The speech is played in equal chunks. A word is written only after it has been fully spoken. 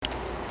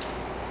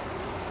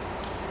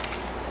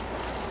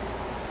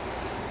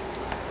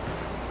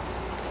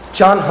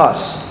John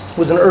Huss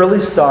was an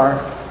early star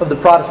of the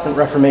Protestant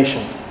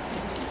Reformation.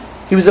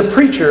 He was a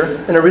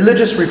preacher and a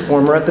religious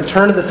reformer at the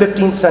turn of the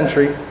 15th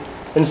century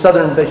in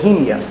southern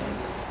Bohemia,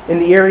 in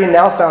the area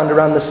now found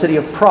around the city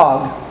of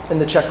Prague in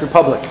the Czech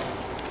Republic.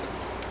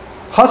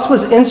 Huss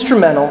was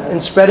instrumental in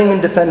spreading and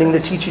defending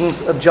the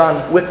teachings of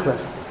John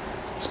Wycliffe,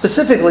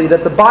 specifically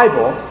that the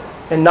Bible,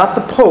 and not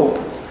the Pope,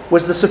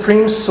 was the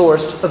supreme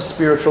source of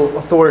spiritual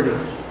authority.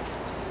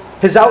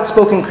 His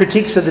outspoken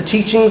critiques of the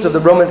teachings of the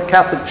Roman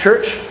Catholic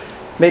Church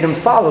made him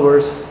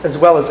followers as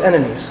well as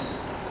enemies.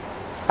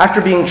 After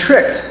being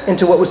tricked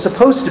into what was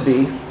supposed to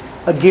be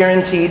a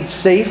guaranteed,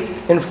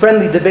 safe, and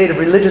friendly debate of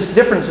religious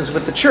differences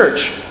with the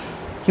Church,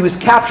 he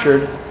was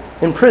captured,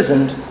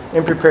 imprisoned,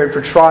 and prepared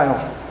for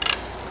trial.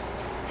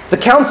 The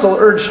council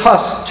urged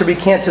Huss to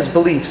recant his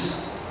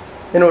beliefs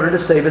in order to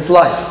save his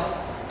life,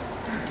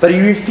 but he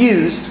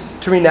refused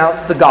to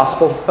renounce the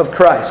gospel of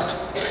Christ.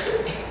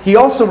 He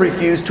also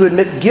refused to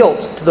admit guilt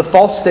to the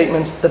false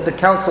statements that the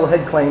council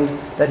had claimed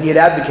that he had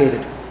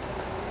advocated.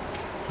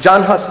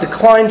 John Huss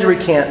declined to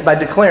recant by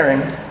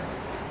declaring,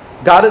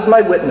 "God is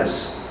my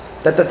witness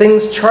that the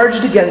things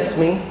charged against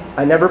me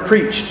I never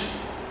preached.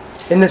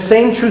 In the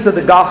same truth of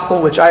the gospel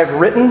which I have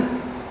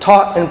written,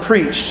 taught, and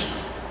preached,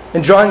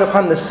 and drawing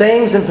upon the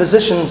sayings and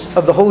positions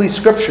of the Holy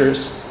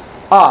Scriptures,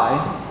 I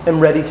am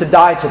ready to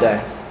die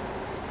today."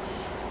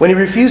 When he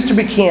refused to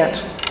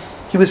recant,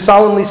 he was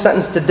solemnly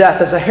sentenced to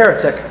death as a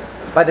heretic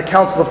by the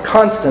Council of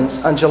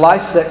Constance on July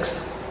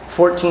 6,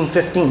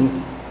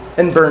 1415,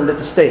 and burned at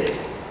the stake.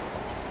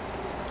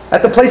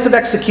 At the place of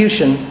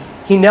execution,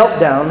 he knelt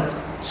down,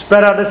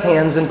 spread out his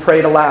hands, and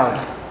prayed aloud.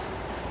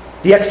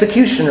 The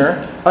executioner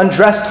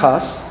undressed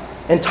Huss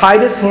and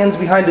tied his hands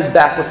behind his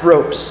back with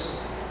ropes,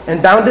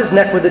 and bound his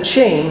neck with a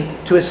chain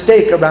to a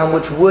stake around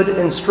which wood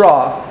and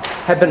straw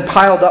had been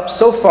piled up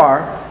so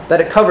far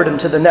that it covered him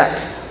to the neck.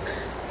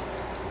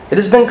 It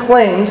has been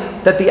claimed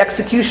that the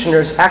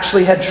executioners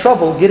actually had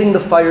trouble getting the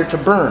fire to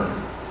burn.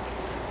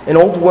 An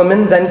old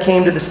woman then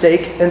came to the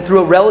stake and threw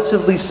a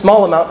relatively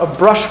small amount of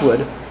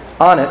brushwood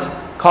on it,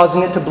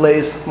 causing it to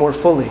blaze more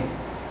fully.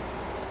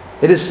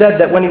 It is said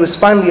that when he was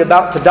finally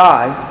about to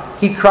die,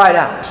 he cried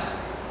out,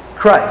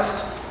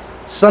 "Christ,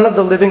 Son of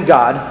the living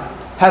God,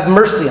 have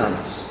mercy on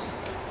us."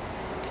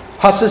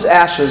 Huss's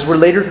ashes were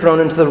later thrown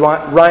into the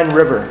Rhine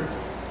River.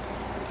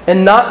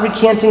 And not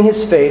recanting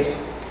his faith,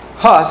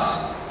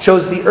 Huss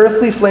chose the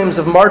earthly flames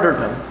of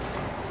martyrdom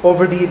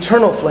over the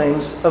eternal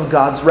flames of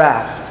God's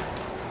wrath.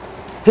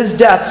 His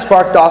death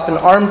sparked off an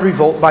armed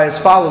revolt by his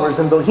followers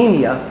in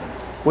Bohemia,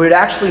 where it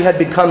actually had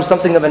become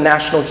something of a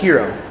national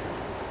hero.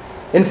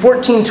 In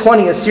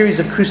 1420, a series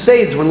of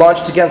crusades were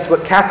launched against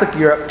what Catholic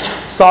Europe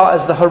saw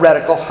as the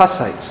heretical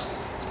Hussites.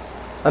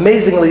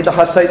 Amazingly, the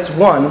Hussites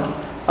won,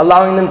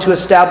 allowing them to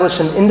establish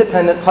an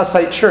independent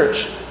Hussite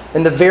church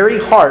in the very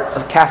heart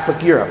of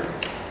Catholic Europe.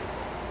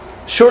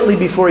 Shortly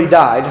before he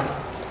died,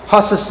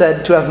 Huss is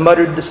said to have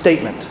muttered the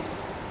statement,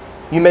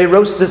 "You may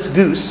roast this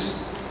goose."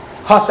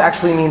 Huss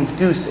actually means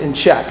goose in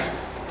Czech.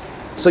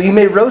 "So you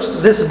may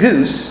roast this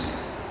goose,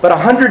 but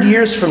 100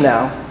 years from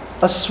now,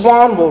 a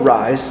swan will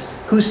rise,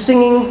 whose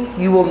singing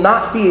you will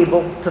not be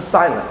able to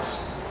silence."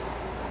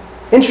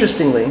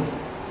 Interestingly,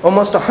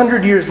 almost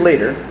 100 years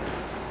later,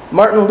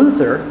 Martin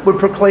Luther would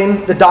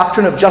proclaim the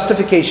doctrine of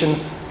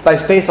justification by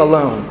faith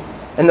alone,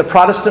 and the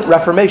Protestant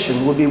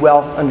Reformation would be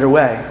well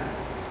underway.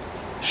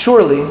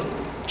 Surely,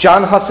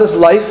 John Huss's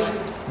life,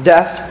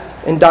 death,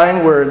 and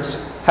dying words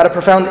had a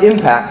profound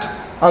impact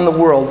on the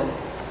world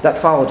that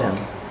followed him.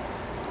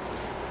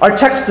 Our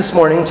text this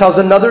morning tells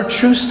another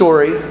true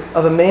story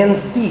of a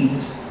man's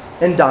deeds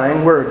and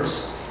dying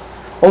words.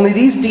 Only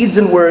these deeds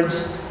and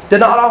words did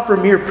not offer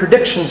mere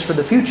predictions for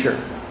the future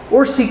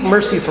or seek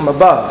mercy from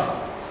above.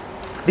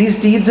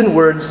 These deeds and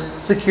words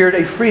secured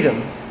a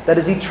freedom that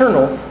is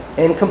eternal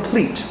and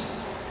complete,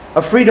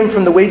 a freedom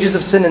from the wages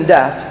of sin and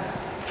death,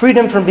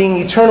 freedom from being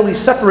eternally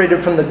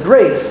separated from the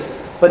grace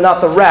but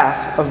not the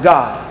wrath of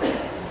God.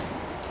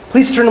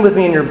 Please turn with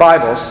me in your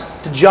Bibles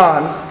to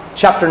John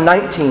chapter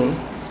 19,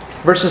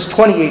 verses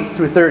 28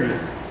 through 30.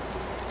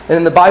 And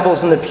in the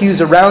Bibles in the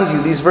pews around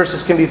you, these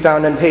verses can be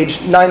found on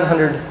page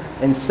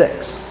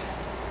 906.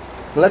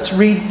 Let's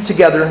read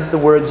together the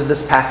words of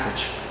this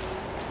passage.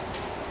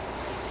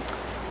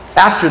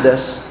 After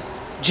this,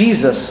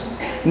 Jesus,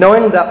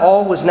 knowing that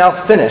all was now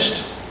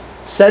finished,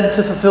 said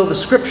to fulfill the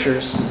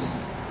Scriptures,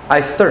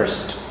 "I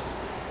thirst."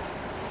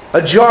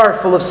 A jar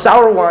full of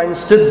sour wine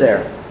stood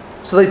there,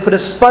 so they put a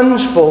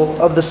sponge full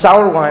of the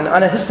sour wine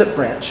on a hyssop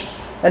branch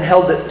and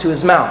held it to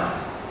his mouth.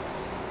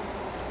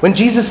 When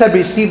Jesus had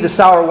received the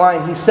sour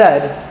wine, he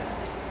said,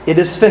 "It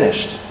is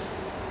finished."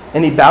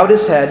 And he bowed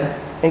his head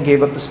and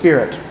gave up the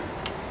spirit.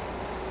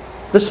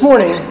 This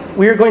morning,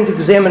 we are going to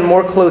examine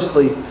more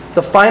closely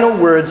the final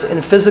words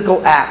and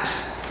physical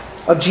acts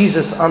of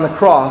Jesus on the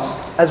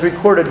cross as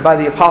recorded by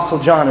the Apostle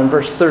John in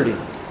verse 30.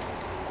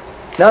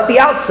 Now at the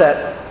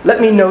outset, let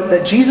me note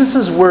that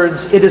Jesus'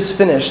 words, "It is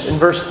finished," in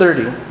verse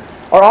 30,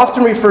 are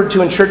often referred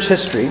to in church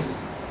history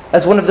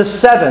as one of the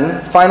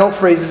 7 final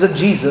phrases of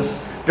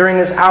Jesus during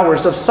his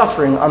hours of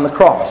suffering on the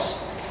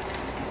cross.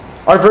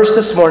 Our verse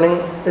this morning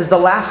is the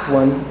last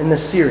one in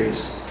this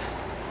series.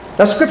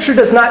 Now, Scripture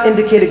does not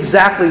indicate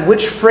exactly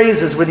which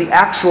phrases were the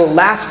actual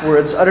last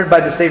words uttered by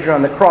the Savior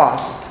on the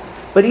cross,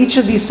 but each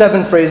of these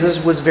 7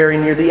 phrases was very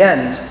near the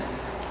end.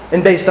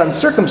 And based on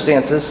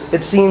circumstances,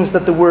 it seems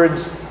that the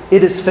words,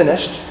 "It is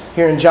finished,"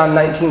 here in John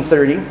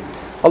 19:30,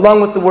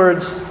 along with the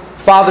words,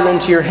 "Father,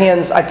 into your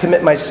hands I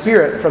commit my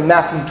spirit," from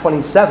Matthew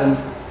 27,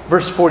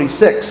 verse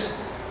 46,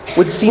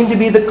 would seem to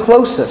be the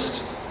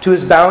closest to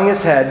his bowing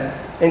his head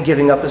and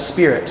giving up his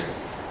spirit.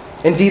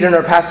 Indeed, in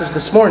our passage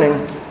this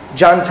morning,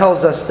 John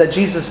tells us that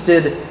Jesus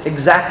did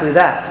exactly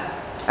that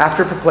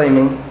after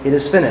proclaiming, "It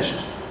is finished."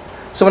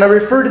 So when I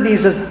refer to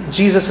these as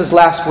Jesus'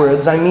 last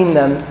words, I mean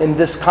them in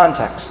this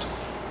context.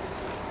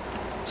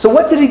 So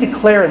what did he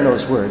declare in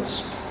those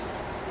words?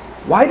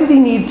 Why did he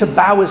need to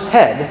bow his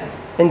head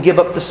and give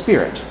up the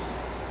spirit?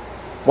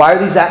 Why are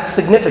these acts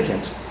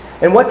significant?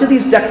 And what do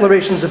these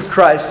declarations of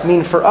Christ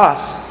mean for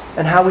us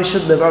and how we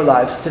should live our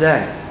lives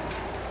today?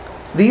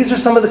 These are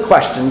some of the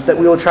questions that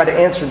we will try to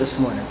answer this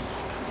morning.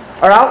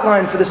 Our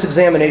outline for this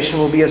examination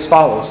will be as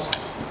follows.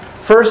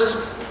 First,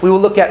 we will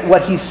look at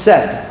what he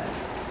said,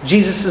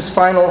 Jesus'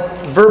 final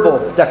verbal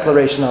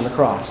declaration on the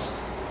cross.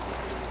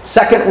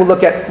 Second, we'll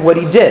look at what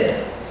he did,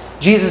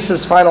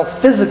 Jesus' final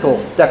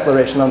physical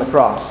declaration on the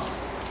cross.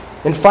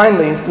 And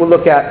finally, we'll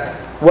look at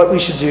what we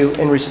should do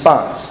in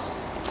response.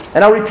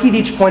 And I'll repeat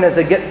each point as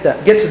I get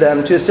to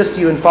them to assist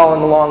you in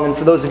following along, and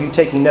for those of you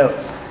taking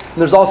notes.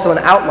 And there's also an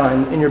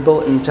outline in your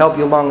bulletin to help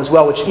you along as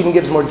well, which even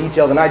gives more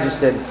detail than I just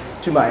did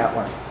to my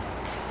outline.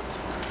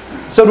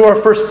 So to our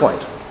first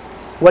point,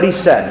 what he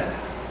said.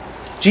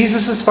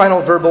 Jesus'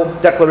 final verbal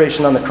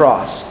declaration on the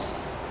cross.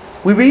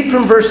 We read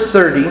from verse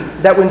 30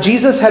 that when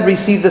Jesus had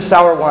received the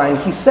sour wine,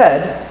 he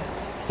said,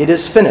 "It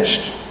is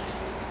finished."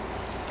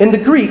 In the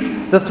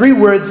Greek, the 3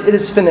 words, "it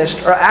is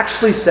finished," are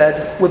actually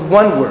said with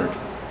one word,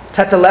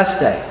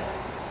 tetelestai,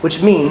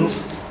 which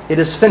means, "it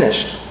is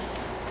finished."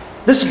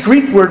 This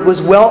Greek word was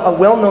a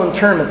well-known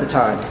term at the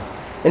time.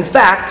 In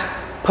fact,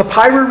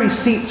 papyrus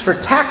receipts for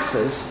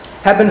taxes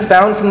have been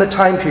found from the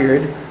time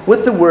period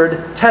with the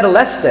word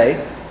tetelestai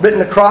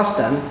written across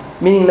them,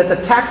 meaning that the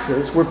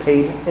taxes were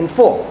paid in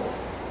full.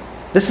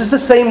 This is the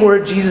same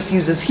word Jesus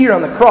uses here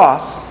on the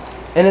cross,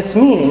 and its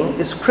meaning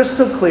is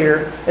crystal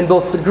clear in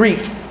both the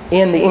Greek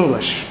and the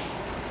English.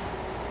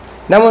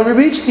 Now, when we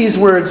reach these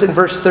words in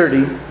verse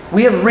 30,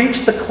 we have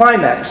reached the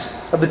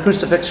climax of the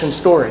crucifixion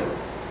story.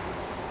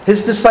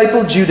 His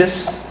disciple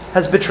Judas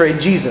has betrayed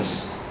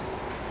Jesus.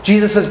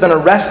 Jesus has been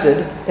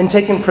arrested and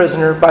taken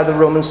prisoner by the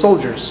Roman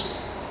soldiers.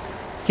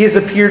 He has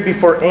appeared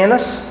before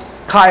Annas,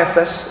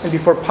 Caiaphas, and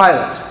before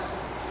Pilate.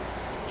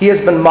 He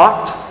has been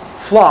mocked,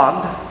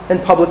 flogged,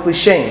 and publicly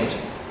shamed.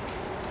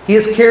 He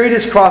has carried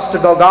his cross to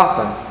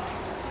Golgotha.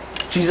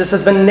 Jesus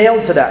has been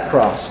nailed to that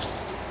cross.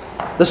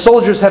 The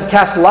soldiers have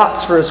cast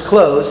lots for his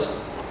clothes,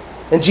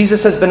 and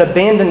Jesus has been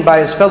abandoned by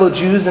his fellow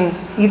Jews and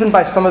even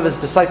by some of his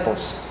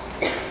disciples.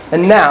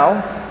 And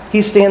now,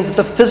 he stands at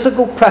the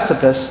physical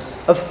precipice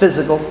of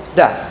physical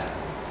death.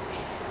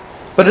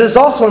 But it is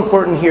also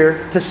important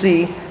here to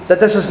see that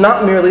this is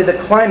not merely the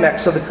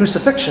climax of the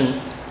crucifixion,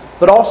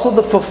 but also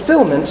the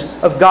fulfillment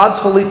of God's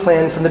holy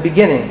plan from the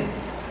beginning.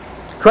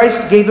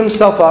 Christ gave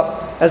himself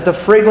up as the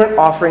fragrant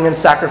offering and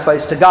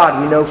sacrifice to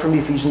God, we know from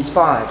Ephesians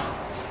 5.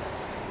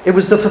 It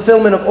was the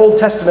fulfillment of Old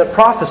Testament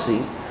prophecy,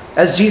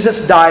 as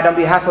Jesus died on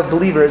behalf of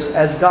believers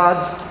as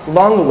God's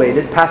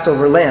long-awaited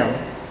Passover lamb.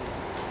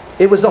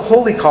 It was a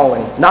holy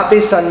calling, not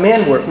based on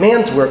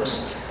man's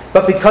works,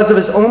 but because of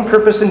his own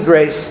purpose and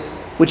grace,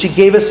 which he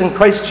gave us in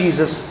Christ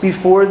Jesus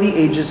before the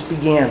ages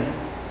began.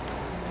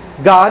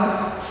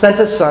 God sent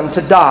his Son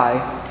to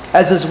die,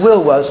 as his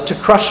will was to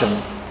crush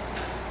him.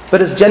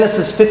 But as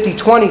Genesis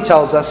 50:20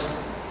 tells us,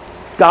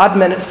 God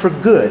meant it for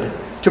good,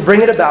 to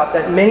bring it about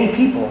that many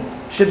people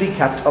should be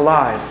kept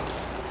alive.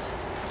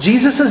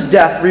 Jesus'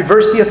 death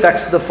reversed the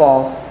effects of the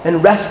fall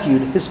and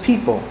rescued his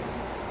people.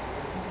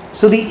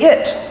 So the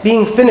 "it"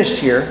 being finished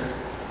here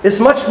is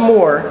much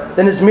more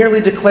than his merely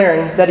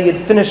declaring that he had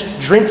finished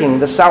drinking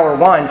the sour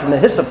wine from the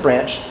hyssop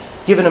branch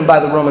given him by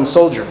the Roman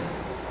soldier.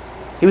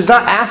 He was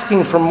not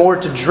asking for more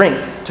to drink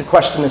to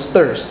question his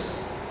thirst.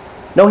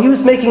 No, he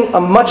was making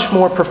a much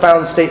more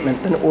profound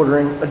statement than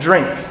ordering a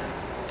drink.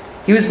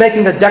 He was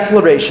making a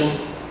declaration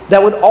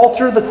that would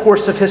alter the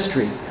course of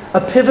history,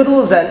 a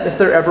pivotal event if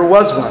there ever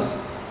was one.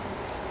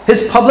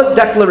 His public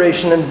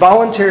declaration and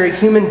voluntary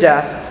human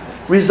death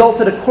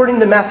resulted, according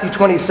to Matthew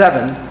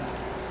 27,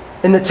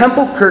 in the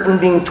temple curtain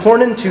being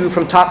torn in two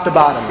from top to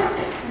bottom,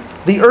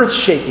 the earth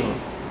shaking,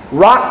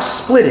 rocks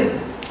splitting,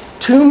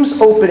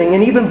 tombs opening,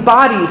 and even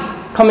bodies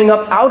coming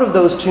up out of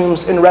those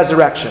tombs in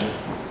resurrection.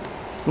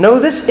 No,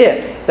 this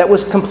 "it" that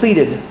was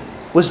completed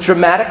was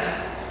dramatic,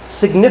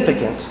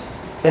 significant,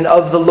 and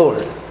of the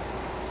Lord.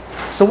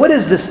 So what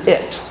is this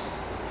 "it"?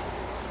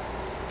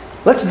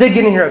 Let's dig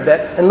in here a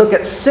bit and look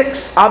at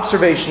 6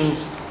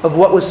 observations of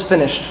what was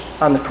finished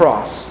on the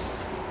cross.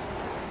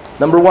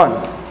 Number 1,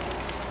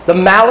 the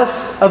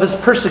malice of his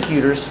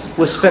persecutors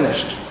was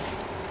finished.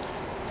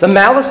 The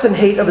malice and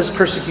hate of his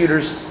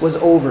persecutors was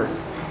over.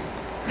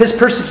 His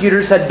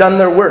persecutors had done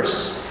their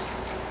worst.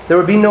 There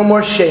would be no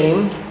more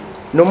shame,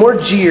 no more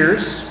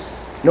jeers,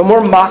 no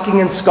more mocking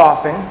and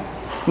scoffing,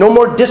 no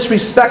more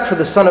disrespect for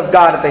the Son of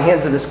God at the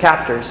hands of his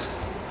captors.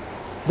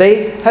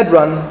 They had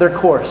run their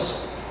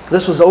course.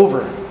 This was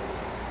over.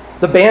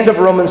 The band of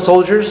Roman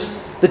soldiers,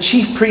 the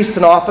chief priests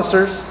and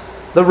officers,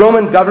 the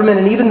Roman government,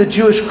 and even the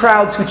Jewish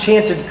crowds who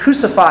chanted,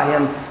 "Crucify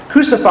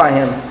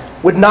him,"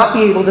 would not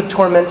be able to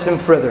torment him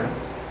further.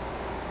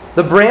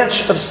 The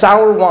branch of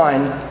sour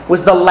wine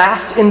was the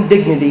last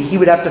indignity he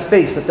would have to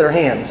face at their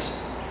hands.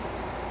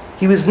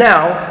 He was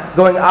now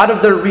going out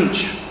of their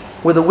reach,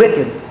 where the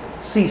wicked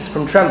cease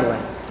from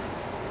trembling.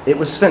 It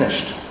was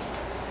finished.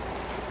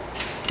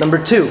 Number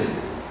 2,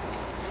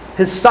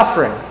 his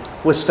suffering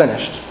was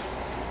finished.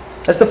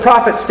 As the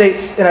prophet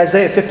states in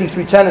Isaiah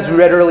 53:10, as we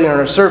read earlier in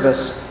our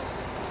service,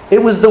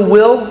 it was the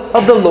will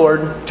of the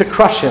Lord to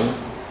crush him,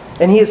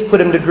 and he has put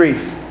him to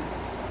grief.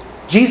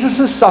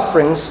 Jesus'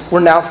 sufferings were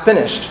now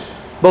finished,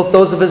 both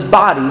those of his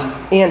body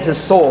and his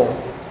soul.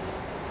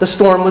 The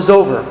storm was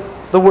over.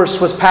 The worst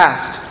was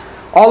past.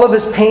 All of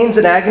his pains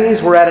and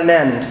agonies were at an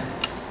end.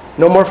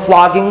 No more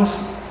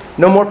floggings,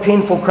 no more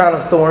painful crown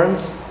of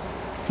thorns,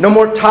 no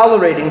more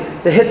tolerating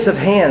the hits of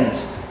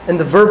hands and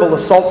the verbal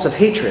assaults of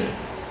hatred.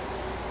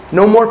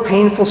 No more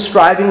painful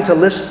striving to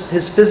lift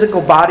his physical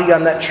body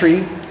on that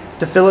tree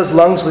to fill his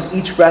lungs with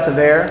each breath of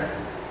air.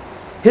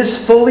 His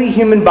fully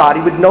human body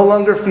would no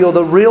longer feel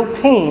the real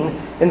pain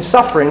and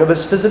suffering of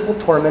his physical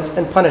torment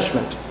and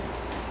punishment.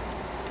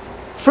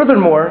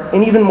 Furthermore,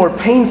 and even more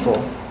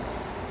painful,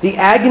 the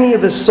agony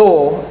of his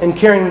soul in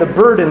carrying the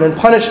burden and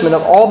punishment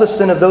of all the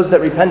sin of those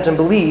that repent and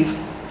believe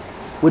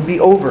would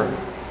be over.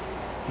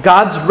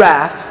 God's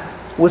wrath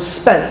was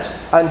spent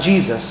on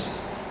Jesus.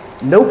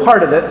 No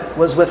part of it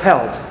was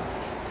withheld.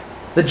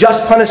 The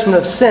just punishment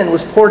of sin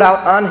was poured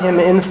out on him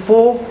in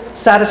full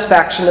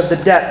satisfaction of the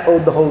debt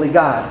owed the holy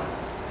God.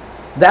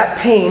 That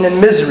pain and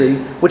misery,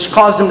 which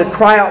caused him to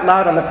cry out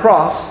loud on the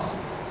cross,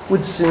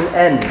 would soon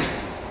end.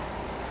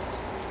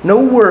 No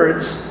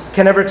words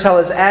can ever tell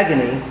his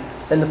agony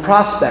and the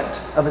prospect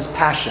of his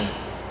passion.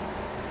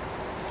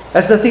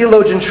 As the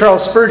theologian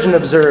Charles Spurgeon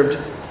observed,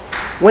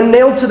 when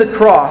nailed to the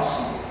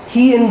cross,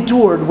 he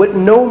endured what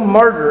no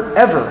martyr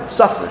ever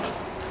suffered.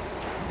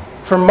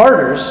 For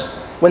martyrs,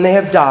 when they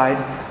have died,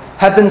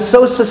 have been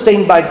so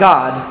sustained by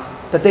God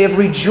that they have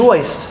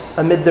rejoiced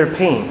amid their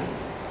pain.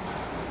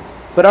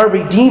 But our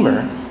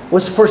Redeemer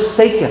was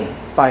forsaken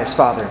by his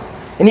Father,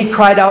 and he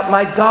cried out,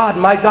 my God,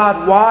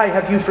 why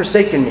have you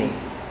forsaken me?"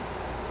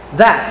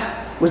 That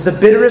was the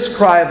bitterest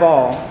cry of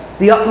all,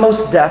 the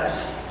utmost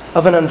depth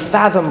of an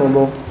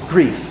unfathomable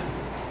grief.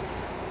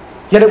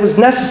 Yet it was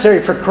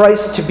necessary for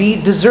Christ to be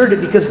deserted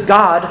because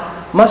God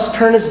must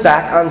turn his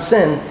back on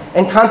sin,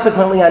 and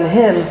consequently on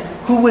him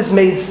who was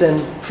made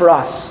sin for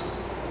us.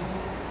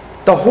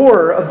 The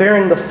horror of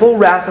bearing the full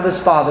wrath of his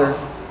Father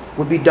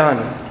would be done.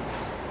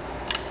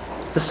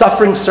 The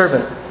suffering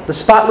servant, the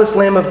spotless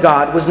Lamb of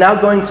God, was now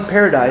going to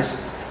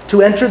paradise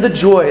to enter the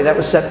joy that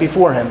was set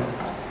before him.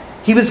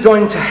 He was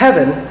going to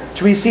heaven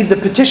to receive the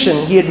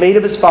petition he had made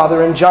of his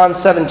Father in John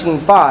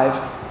 17:5,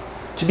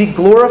 to be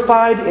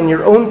glorified in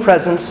your own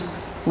presence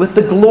with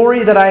the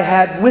glory that I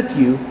had with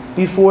you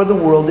before the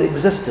world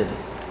existed.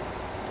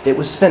 It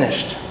was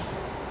finished.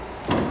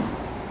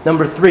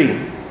 Number 3,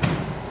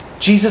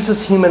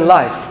 Jesus' human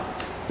life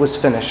was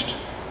finished.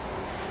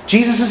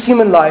 Jesus'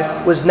 human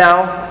life was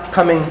now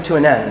coming to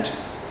an end.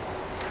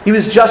 He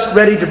was just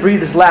ready to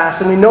breathe his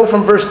last, and we know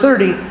from verse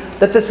 30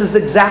 that this is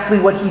exactly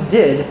what he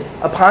did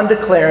upon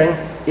declaring,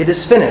 "It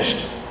is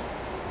finished."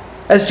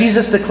 As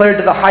Jesus declared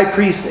to the high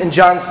priest in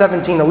John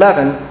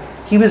 17:11,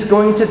 he was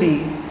going to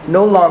be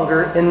no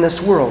longer in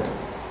this world.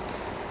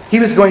 He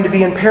was going to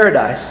be in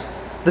paradise.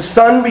 The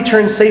Son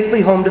returned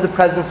safely home to the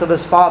presence of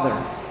his Father.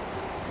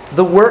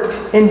 The work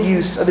and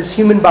use of his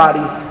human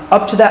body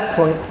up to that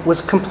point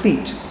was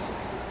complete.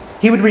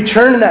 He would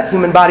return in that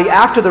human body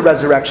after the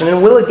resurrection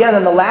and will again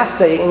on the last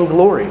day in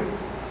glory.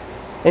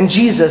 And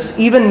Jesus,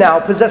 even now,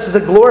 possesses a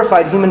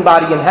glorified human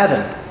body in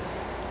heaven.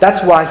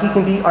 That's why he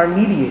can be our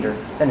mediator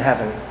in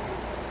heaven.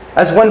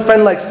 As one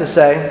friend likes to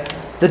say,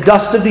 the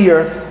dust of the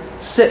earth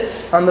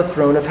sits on the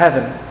throne of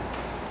heaven.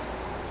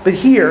 But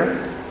here,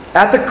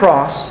 at the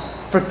cross,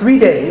 for 3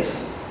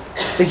 days,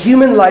 the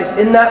human life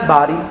in that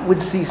body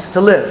would cease to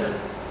live.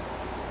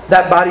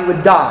 That body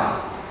would die.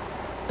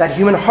 That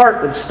human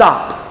heart would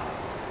stop.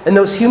 And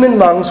those human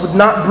lungs would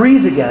not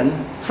breathe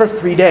again for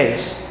 3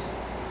 days.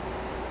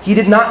 He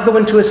did not go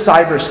into a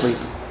cybersleep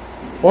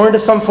or into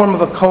some form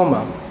of a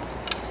coma.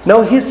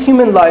 No, his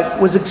human life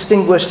was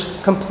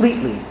extinguished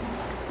completely,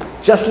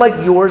 just like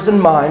yours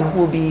and mine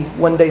will be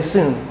one day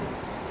soon.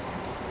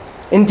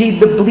 Indeed,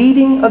 the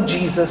bleeding of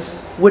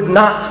Jesus would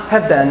not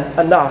have been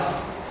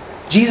enough.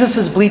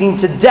 Jesus' bleeding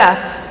to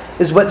death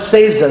is what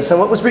saves us and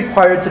what was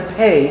required to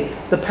pay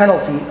the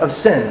penalty of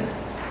sin.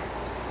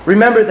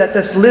 Remember that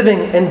this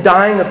living and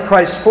dying of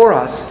Christ for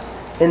us,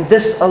 and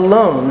this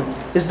alone,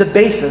 is the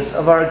basis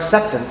of our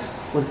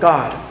acceptance with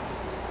God.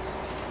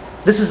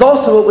 This is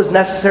also what was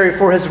necessary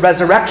for his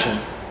resurrection.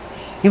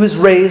 He was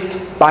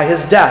raised by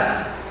his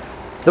death.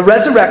 The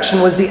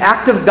resurrection was the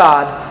act of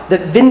God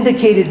that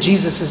vindicated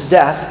Jesus'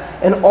 death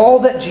and all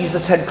that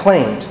Jesus had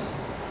claimed.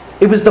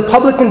 It was the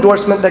public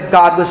endorsement that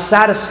God was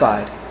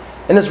satisfied.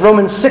 And as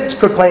Romans 6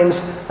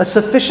 proclaims, a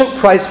sufficient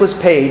price was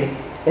paid,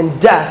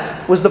 and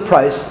death was the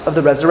price of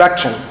the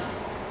resurrection.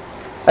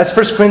 As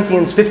 1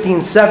 Corinthians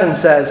 15:7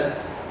 says,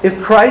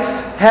 if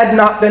Christ had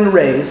not been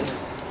raised,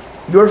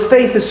 your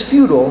faith is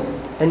futile,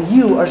 and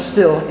you are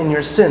still in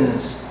your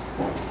sins.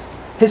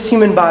 His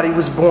human body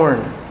was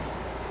born.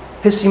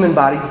 His human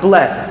body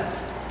bled.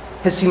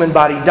 His human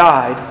body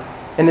died,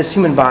 and his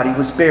human body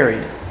was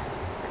buried.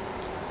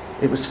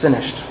 It was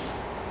finished.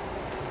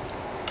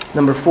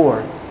 Number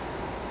 4,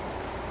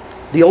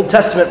 the Old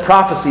Testament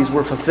prophecies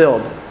were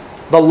fulfilled.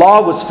 The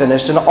law was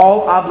finished, and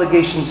all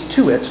obligations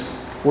to it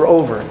were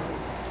over.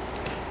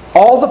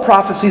 All the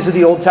prophecies of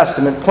the Old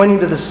Testament pointing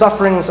to the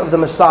sufferings of the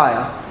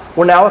Messiah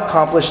were now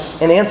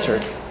accomplished and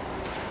answered.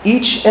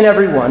 Each and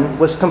every one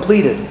was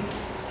completed.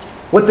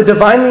 What the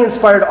divinely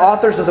inspired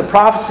authors of the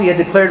prophecy had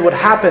declared would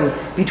happen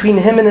between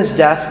him and his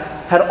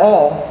death had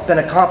all been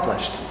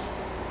accomplished.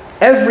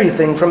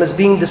 Everything from his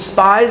being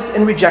despised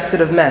and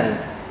rejected of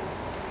men,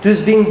 to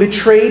his being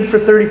betrayed for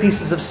 30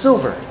 pieces of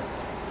silver,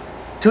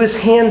 to his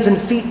hands and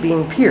feet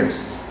being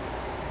pierced,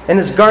 and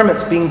his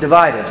garments being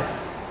divided,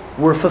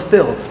 were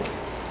fulfilled.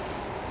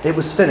 It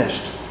was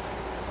finished.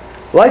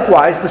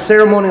 Likewise, the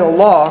ceremonial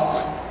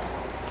law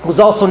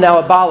was also now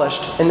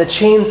abolished, and the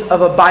chains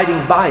of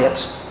abiding by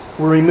it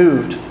were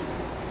removed.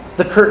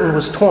 The curtain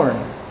was torn.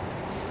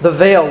 The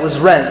veil was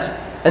rent,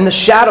 and the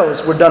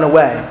shadows were done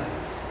away.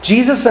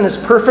 Jesus and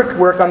his perfect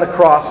work on the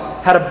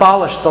cross had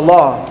abolished the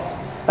law.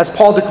 As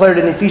Paul declared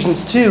in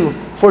Ephesians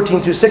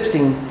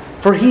 2:14-16,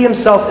 for he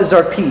himself is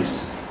our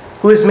peace,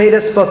 who has made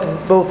us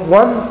both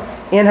one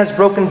and has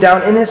broken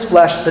down in his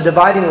flesh the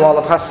dividing wall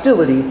of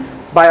hostility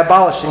by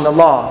abolishing the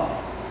law,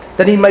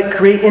 that he might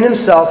create in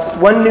himself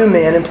one new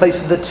man in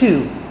place of the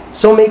two,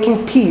 so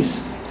making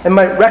peace, and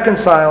might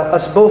reconcile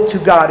us both to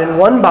God in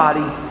one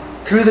body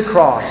through the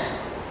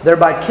cross,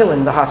 thereby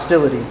killing the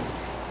hostility.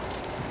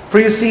 For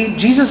you see,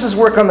 Jesus'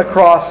 work on the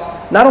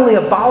cross not only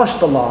abolished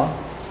the law,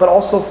 but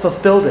also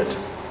fulfilled it.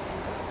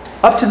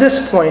 Up to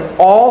this point,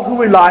 all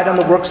who relied on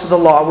the works of the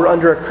law were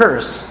under a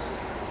curse.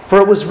 For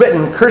it was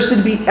written,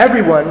 cursed be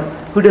everyone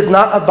who does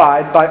not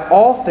abide by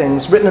all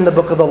things written in the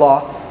book of the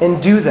law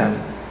and do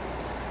them.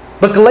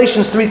 But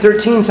Galatians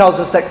 3:13 tells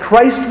us that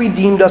Christ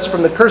redeemed us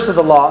from the curse of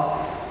the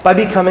law by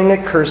becoming a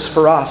curse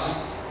for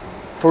us.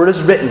 For it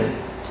is written,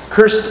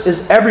 cursed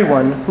is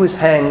everyone who is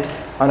hanged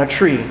on a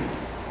tree.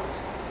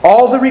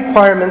 All the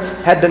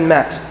requirements had been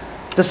met.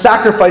 The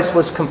sacrifice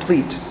was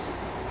complete.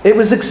 It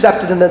was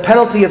accepted, and the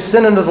penalty of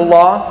sin under the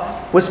law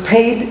was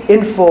paid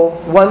in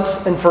full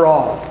once and for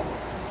all.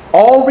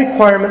 All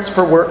requirements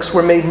for works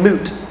were made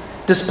moot,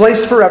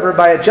 displaced forever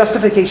by a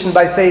justification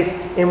by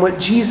faith in what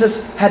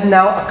Jesus had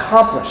now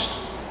accomplished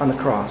on the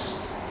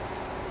cross.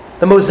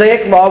 The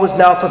Mosaic law was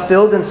now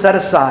fulfilled and set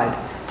aside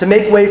to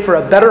make way for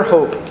a better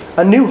hope,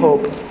 a new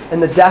hope, in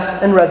the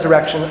death and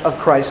resurrection of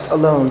Christ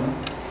alone.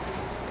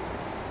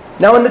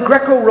 Now, in the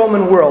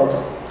Greco-Roman world,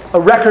 a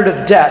record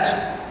of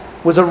debt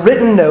was a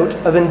written note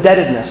of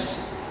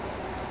indebtedness.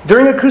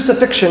 During a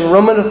crucifixion,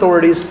 Roman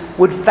authorities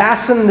would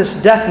fasten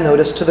this death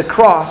notice to the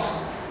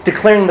cross,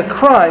 declaring the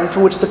crime for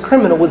which the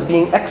criminal was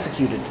being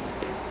executed.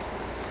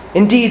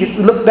 Indeed, if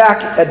we look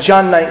back at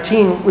John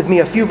 19 with me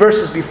a few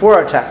verses before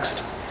our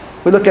text,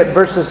 we look at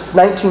verses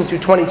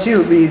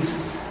 19-22, it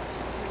reads,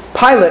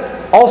 Pilate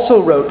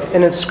also wrote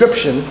an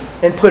inscription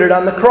and put it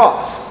on the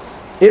cross.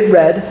 It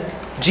read,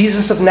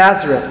 Jesus of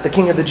Nazareth, the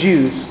King of the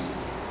Jews.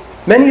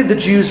 Many of the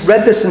Jews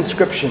read this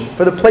inscription,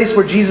 for the place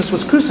where Jesus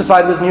was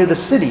crucified was near the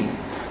city,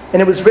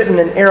 and it was written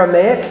in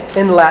Aramaic,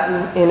 in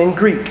Latin, and in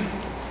Greek.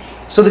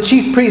 So the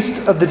chief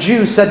priest of the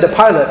Jews said to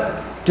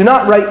Pilate, do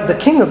not write the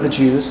King of the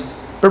Jews,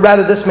 but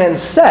rather this man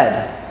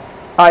said,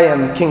 I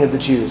am King of the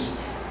Jews.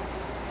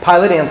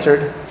 Pilate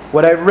answered,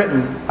 what I have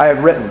written, I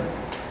have written.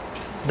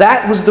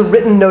 That was the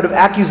written note of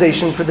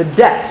accusation for the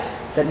debt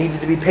that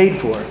needed to be paid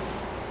for.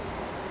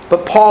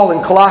 But Paul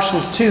in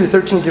Colossians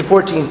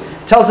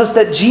 2:13-14 tells us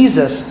that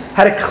Jesus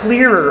had a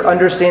clearer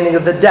understanding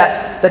of the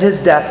debt that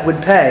his death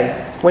would pay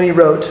when he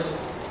wrote,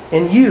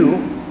 and you,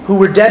 who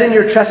were dead in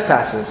your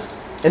trespasses,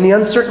 in the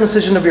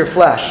uncircumcision of your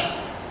flesh,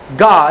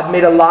 God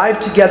made alive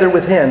together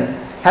with him,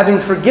 having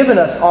forgiven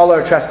us all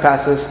our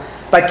trespasses,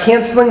 by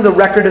canceling the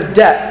record of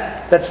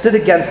debt that stood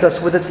against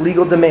us with its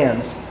legal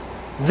demands.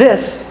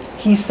 This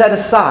he set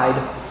aside,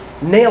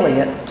 nailing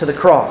it to the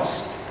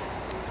cross.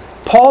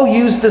 Paul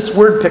used this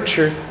word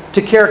picture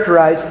to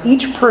characterize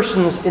each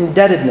person's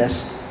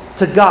indebtedness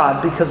to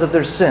God because of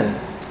their sin.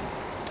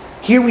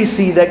 Here we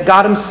see that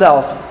God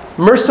himself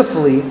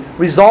mercifully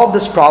resolved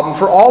this problem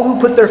for all who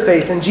put their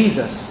faith in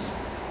Jesus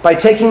by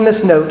taking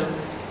this note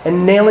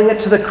and nailing it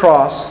to the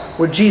cross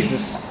where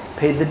Jesus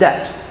paid the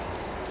debt.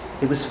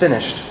 It was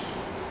finished.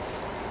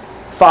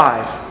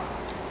 5.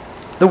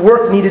 The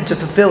work needed to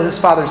fulfill his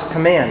Father's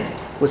command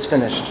was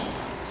finished.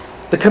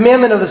 The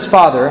commandment of his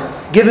Father,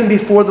 given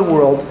before the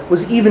world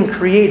was even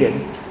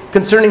created,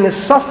 concerning his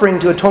suffering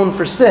to atone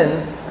for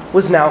sin,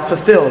 was now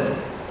fulfilled.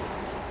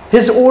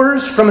 His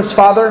orders from his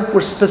Father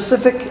were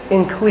specific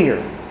and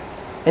clear,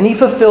 and he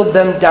fulfilled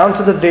them down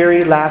to the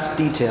very last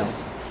detail.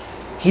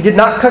 He did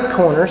not cut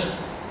corners,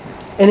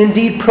 and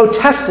indeed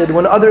protested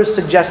when others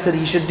suggested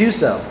he should do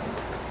so.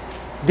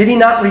 Did he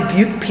not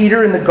rebuke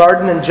Peter in the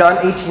garden in John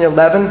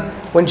 18:11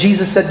 when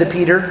Jesus said to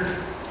Peter,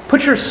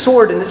 "Put your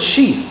sword in its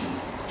sheath.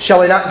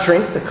 Shall I not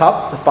drink the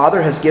cup the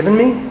Father has given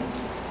me?"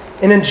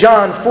 And in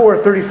John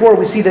 4:34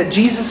 we see that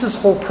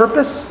Jesus' whole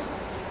purpose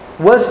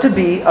was to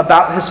be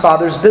about his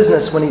Father's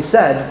business when he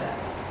said,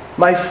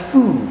 "My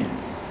food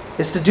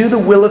is to do the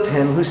will of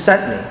him who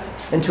sent me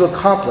and to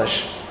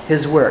accomplish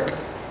his work."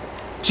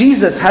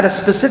 Jesus had a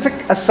specific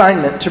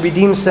assignment to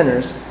redeem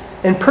sinners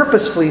and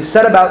purposefully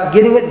set about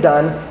getting it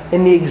done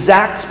in the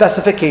exact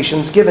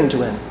specifications given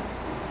to him.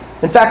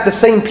 In fact, the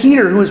same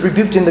Peter who was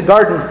rebuked in the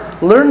garden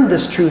learned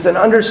this truth and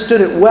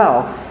understood it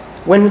well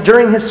when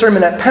during his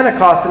sermon at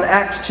Pentecost in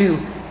Acts 2,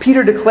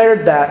 Peter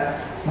declared that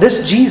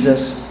this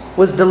Jesus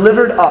was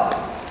delivered up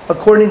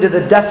according to the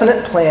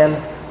definite plan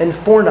and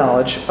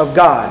foreknowledge of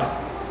God.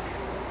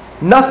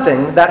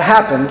 Nothing that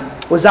happened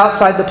was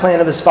outside the plan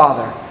of his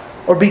Father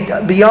or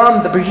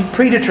beyond the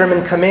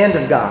predetermined command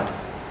of God.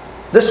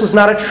 This was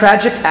not a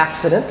tragic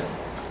accident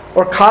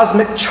or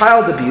cosmic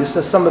child abuse,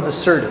 as some have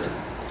asserted.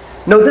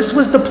 No, this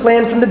was the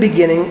plan from the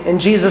beginning, and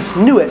Jesus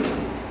knew it,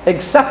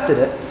 accepted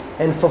it,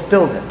 and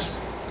fulfilled it.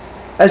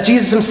 As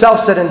Jesus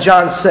himself said in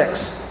John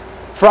 6,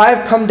 "For I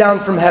have come down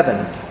from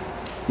heaven,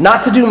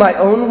 not to do my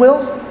own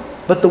will,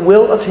 but the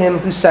will of him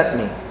who sent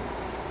me.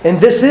 And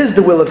this is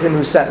the will of him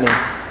who sent me,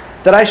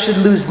 that I should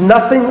lose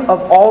nothing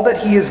of all that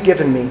he has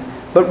given me,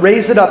 but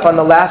raise it up on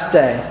the last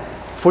day.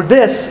 For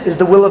this is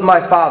the will of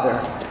my Father,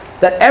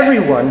 that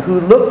everyone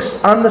who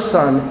looks on the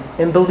Son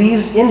and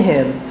believes in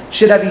him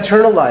should have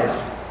eternal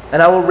life,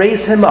 and I will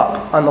raise him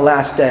up on the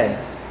last day."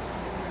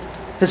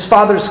 His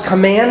Father's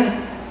command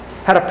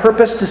had a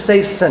purpose to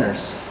save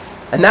sinners,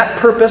 and that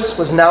purpose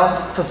was now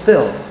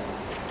fulfilled.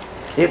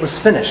 It was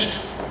finished.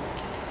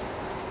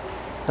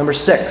 Number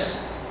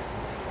 6.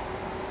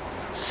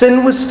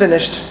 Sin was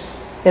finished,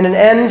 and an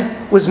end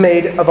was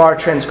made of our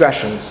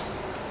transgressions.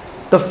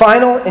 The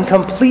final and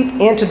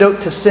complete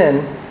antidote to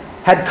sin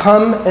had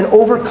come and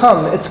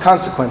overcome its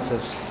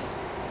consequences.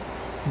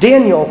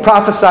 Daniel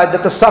prophesied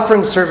that the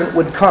suffering servant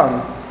would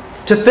come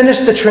to finish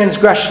the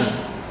transgression,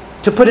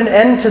 to put an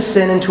end to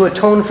sin and to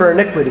atone for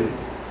iniquity,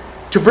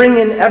 to bring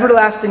in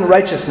everlasting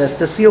righteousness,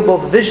 to seal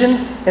both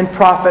vision and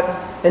prophet,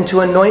 and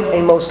to anoint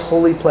a most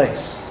holy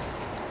place.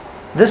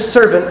 This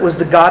servant was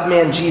the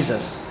God-man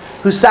Jesus,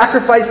 who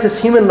sacrificed his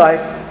human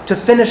life to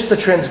finish the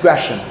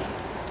transgression,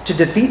 to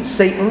defeat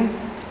Satan,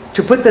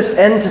 to put this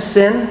end to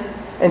sin,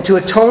 and to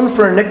atone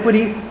for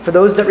iniquity for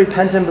those that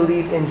repent and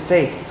believe in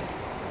faith.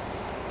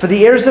 For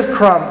the heirs of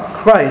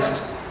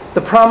Christ,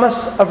 the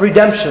promise of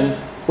redemption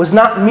was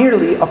not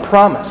merely a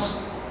promise.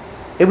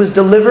 It was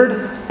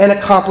delivered and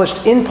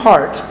accomplished in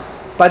part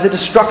by the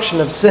destruction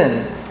of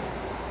sin.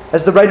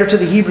 As the writer to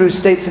the Hebrews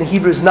states in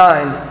Hebrews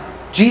 9,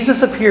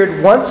 Jesus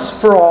appeared once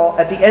for all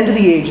at the end of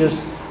the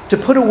ages to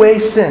put away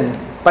sin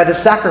by the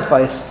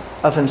sacrifice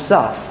of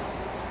himself.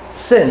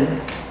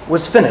 Sin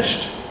was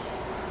finished.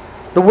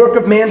 The work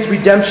of man's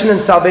redemption and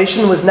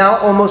salvation was now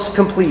almost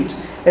complete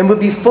and would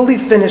be fully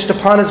finished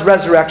upon his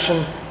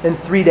resurrection in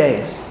 3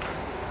 days.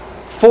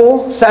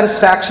 Full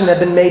satisfaction had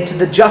been made to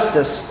the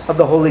justice of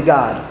the holy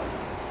God.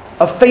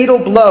 A fatal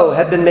blow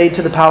had been made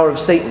to the power of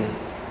Satan.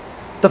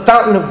 The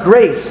fountain of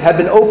grace had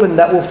been opened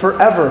that will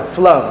forever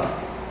flow.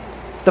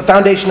 The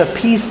foundation of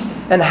peace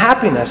and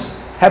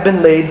happiness had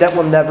been laid that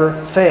will never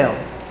fail.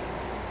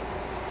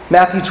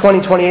 Matthew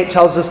 20:28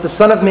 tells us the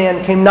Son of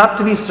Man came not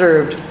to be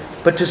served,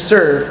 but to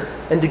serve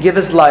and to give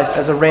his life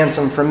as a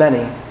ransom for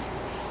many.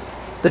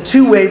 The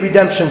two-way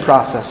redemption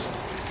process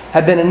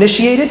had been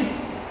initiated,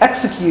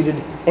 executed,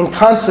 and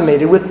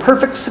consummated with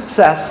perfect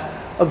success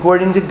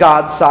according to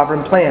God's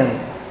sovereign plan.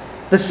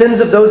 The sins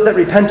of those that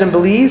repent and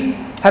believe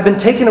have been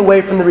taken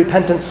away from the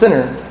repentant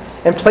sinner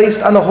and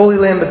placed on the Holy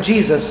Lamb of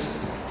Jesus,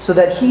 so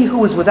that he who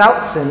was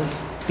without sin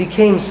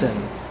became sin.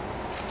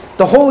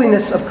 The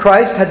holiness of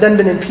Christ had then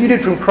been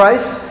imputed from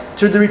Christ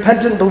to the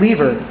repentant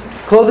believer,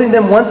 clothing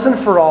them once and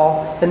for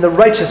all in the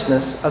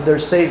righteousness of their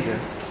Savior.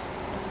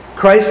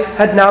 Christ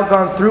had now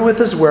gone through with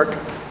his work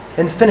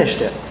and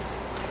finished it.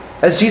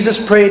 As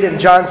Jesus prayed in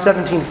John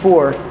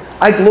 17:4,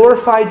 "I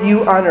glorified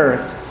you on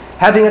earth,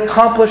 having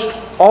accomplished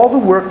all the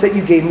work that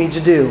you gave me to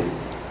do."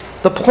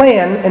 The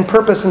plan and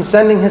purpose in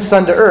sending his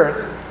Son to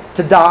earth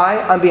to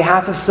die on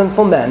behalf of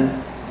sinful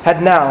men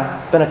had now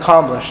been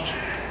accomplished.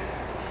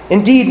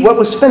 Indeed, what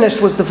was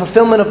finished was the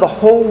fulfillment of the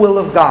whole will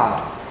of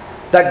God,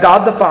 that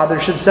God the Father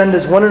should send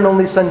his one and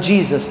only Son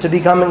Jesus to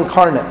become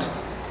incarnate,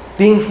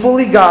 being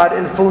fully God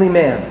and fully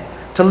man,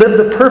 to live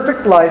the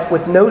perfect life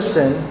with no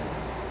sin,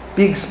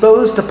 be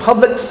exposed to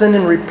public sin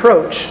and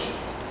reproach,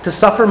 to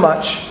suffer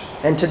much,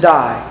 and to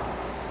die.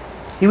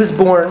 He was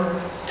born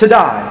to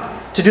die,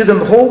 to do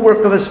the whole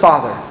work of his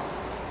Father.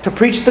 to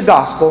preach the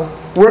gospel,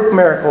 work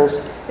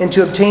miracles, and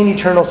to obtain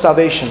eternal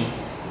salvation.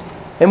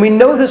 And we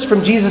know this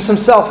from Jesus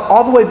himself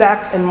all the way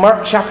back in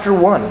Mark chapter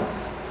 1,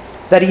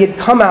 that he had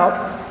come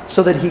out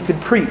so that he could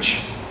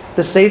preach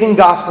the saving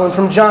gospel. And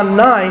from John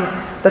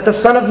 9, that the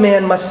Son of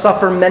Man must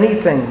suffer many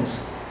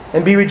things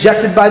and be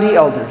rejected by the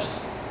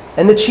elders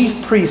and the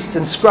chief priests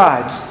and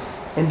scribes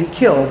and be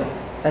killed,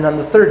 and on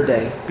the third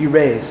day be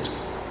raised.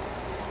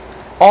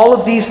 All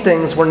of these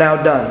things were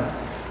now done.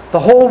 The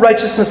whole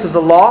righteousness of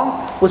the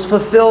law was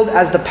fulfilled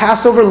as the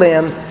Passover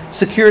lamb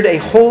secured a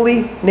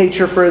holy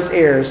nature for his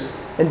heirs,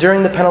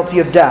 enduring the penalty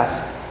of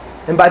death.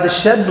 And by the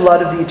shed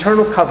blood of the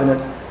eternal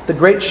covenant, the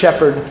great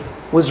shepherd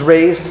was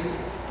raised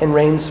and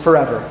reigns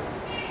forever.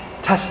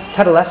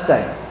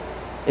 Tetelestai.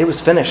 It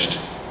was finished.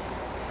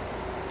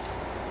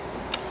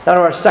 Now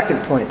to our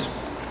second point.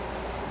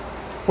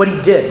 What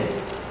he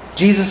did.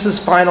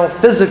 Jesus' final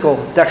physical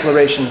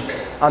declaration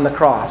on the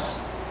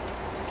cross.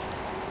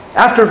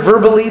 After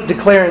verbally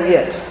declaring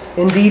it,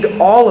 indeed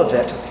all of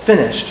it,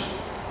 finished,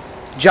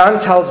 John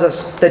tells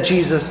us that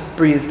Jesus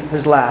breathed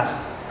his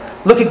last.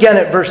 Look again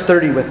at verse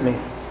 30 with me.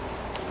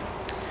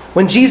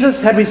 When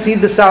Jesus had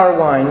received the sour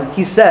wine,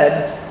 he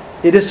said,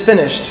 "It is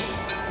finished,"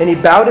 and he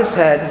bowed his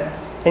head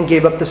and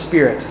gave up the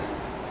spirit.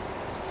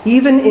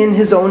 Even in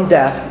his own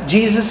death,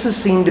 Jesus is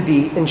seen to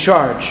be in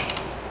charge.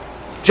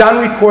 John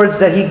records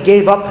that he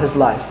gave up his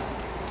life.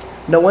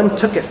 No one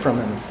took it from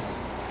him.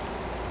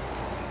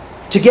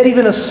 To get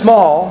even a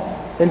small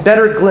and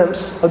better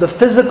glimpse of the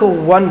physical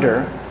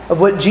wonder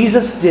of what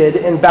Jesus did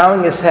in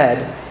bowing his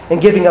head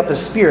and giving up his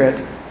spirit,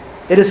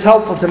 it is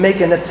helpful to make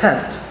an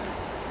attempt,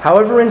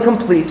 however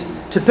incomplete,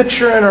 to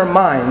picture in our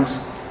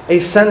minds a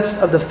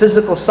sense of the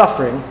physical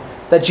suffering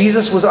that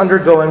Jesus was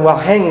undergoing while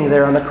hanging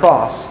there on the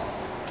cross.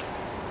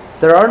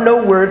 There are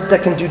no words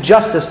that can do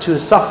justice to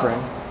his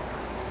suffering,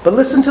 but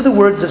listen to the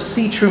words of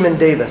C. Truman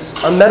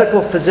Davis, a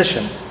medical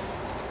physician,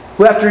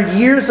 who after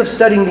years of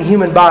studying the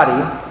human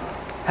body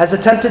has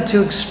attempted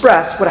to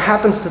express what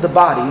happens to the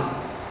body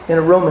in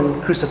a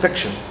Roman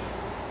crucifixion.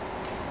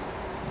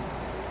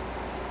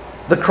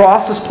 The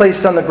cross is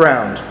placed on the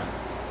ground,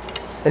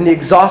 and the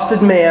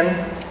exhausted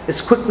man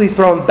is quickly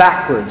thrown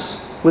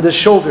backwards with his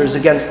shoulders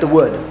against the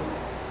wood.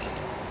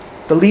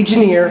 The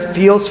legionnaire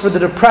feels for the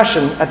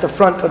depression at the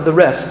front of the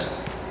wrist.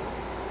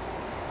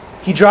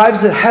 He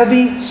drives a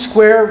heavy,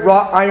 square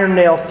wrought iron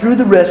nail through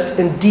the wrist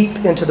and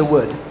deep into the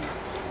wood.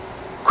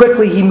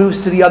 Quickly he moves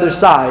to the other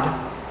side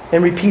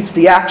and repeats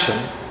the action,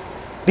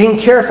 being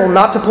careful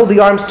not to pull the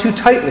arms too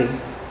tightly,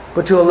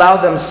 but to allow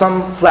them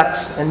some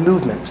flex and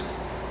movement.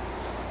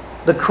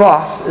 The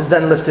cross is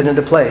then lifted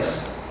into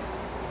place.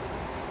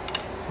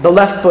 The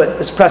left foot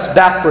is pressed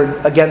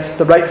backward against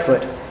the right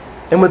foot,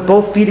 and with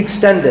both feet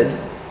extended,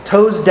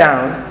 toes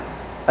down,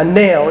 a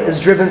nail is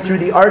driven through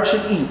the arch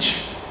of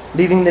each,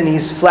 leaving the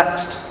knees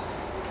flexed.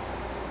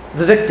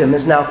 The victim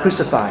is now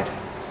crucified.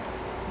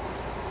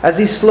 As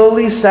he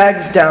slowly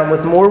sags down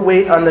with more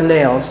weight on the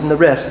nails and the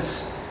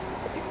wrists,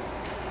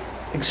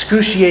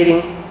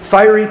 excruciating,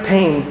 fiery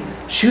pain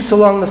shoots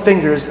along the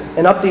fingers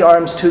and up the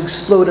arms to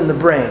explode in the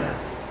brain.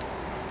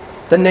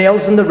 The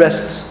nails in the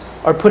wrists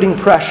are putting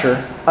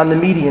pressure on the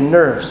median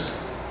nerves.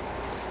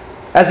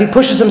 As he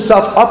pushes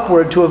himself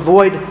upward to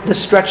avoid the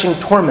stretching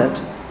torment,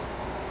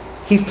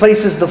 he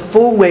places the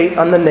full weight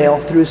on the nail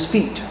through his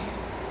feet.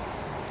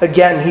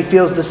 Again, he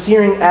feels the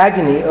searing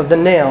agony of the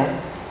nail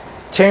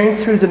tearing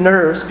through the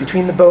nerves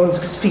between the bones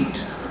of his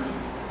feet.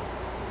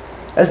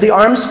 As the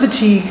arms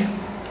fatigue,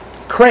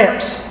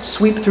 cramps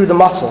sweep through the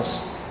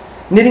muscles,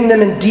 knitting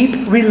them in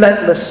deep,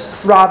 relentless,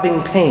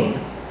 throbbing pain.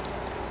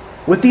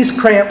 With these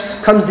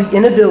cramps comes the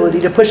inability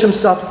to push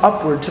himself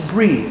upward to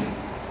breathe.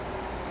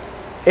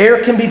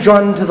 Air can be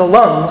drawn into the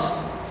lungs,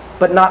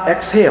 but not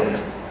exhaled.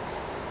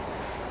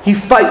 He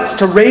fights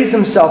to raise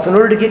himself in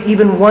order to get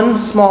even one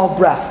small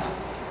breath.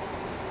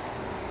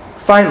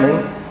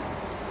 Finally,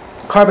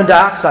 carbon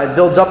dioxide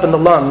builds up in the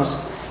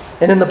lungs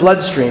and in the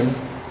bloodstream,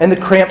 and the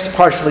cramps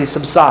partially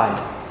subside.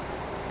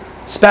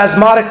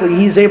 Spasmodically,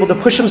 he is able to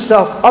push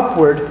himself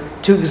upward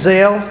to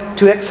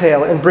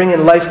exhale, and bring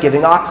in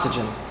life-giving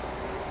oxygen.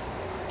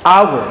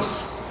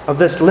 Hours of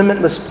this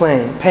limitless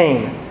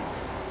pain,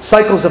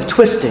 cycles of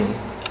twisting,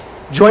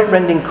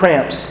 joint-rending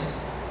cramps,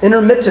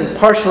 intermittent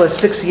partial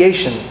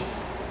asphyxiation,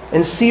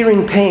 and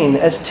searing pain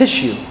as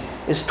tissue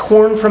is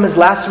torn from his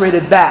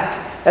lacerated back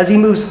as he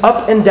moves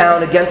up and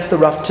down against the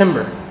rough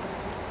timber.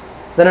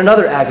 Then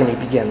another agony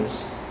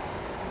begins.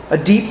 A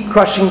deep,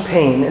 crushing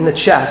pain in the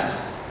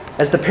chest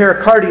as the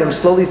pericardium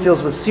slowly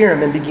fills with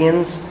serum and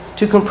begins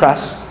to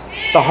compress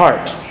the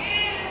heart.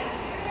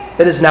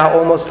 It is now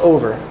almost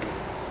over.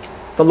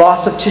 The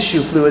loss of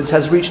tissue fluids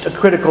has reached a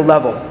critical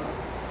level.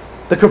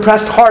 The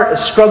compressed heart is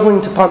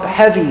struggling to pump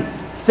heavy,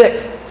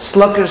 thick,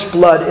 sluggish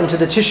blood into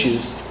the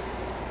tissues,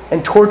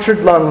 and tortured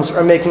lungs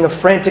are making a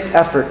frantic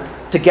effort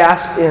to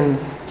gasp in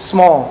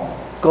small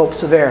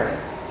gulps of air.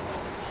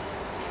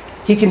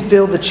 He can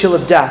feel the chill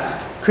of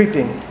death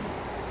creeping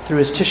through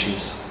his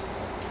tissues.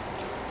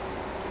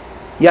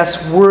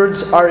 Yes,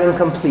 words are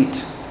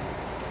incomplete,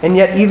 And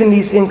yet even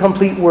these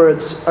incomplete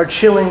words are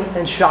chilling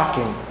and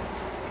shocking,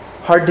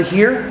 hard to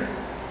hear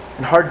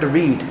and hard to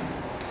read.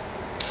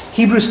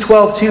 Hebrews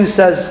 12:2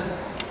 says,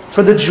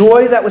 "For the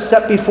joy that was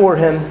set before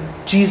him,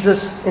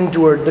 Jesus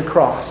endured the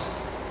cross."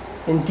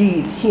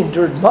 Indeed, he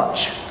endured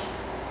much.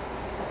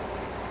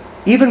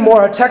 Even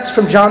more, our text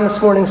from John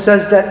this morning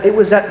says that it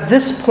was at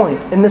this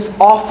point, in this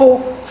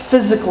awful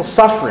physical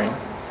suffering,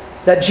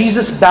 that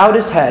Jesus bowed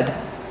his head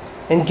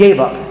and gave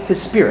up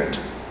his spirit.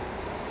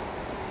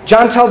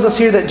 John tells us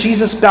here that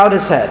Jesus bowed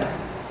his head,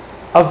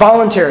 a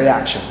voluntary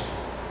action,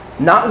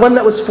 not one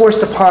that was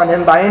forced upon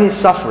him by any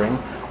suffering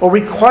or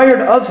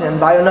required of him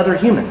by another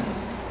human.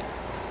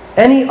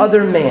 Any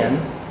other man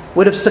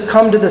would have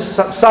succumbed to this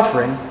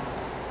suffering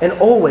and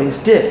always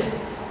did.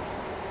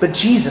 But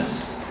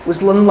Jesus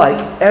was unlike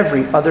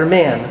every other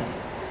man.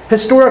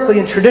 Historically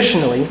and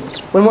traditionally,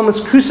 when one was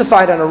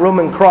crucified on a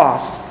Roman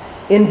cross,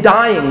 in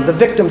dying, the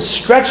victims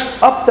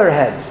stretched up their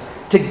heads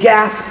to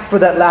gasp for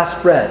that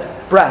last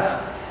breath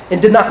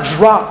and did not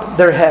drop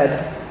their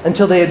head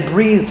until they had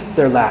breathed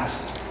their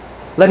last,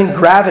 letting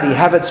gravity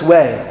have its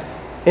way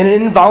in an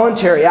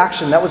involuntary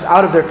action that was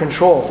out of their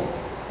control.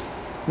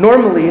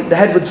 Normally, the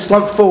head would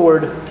slump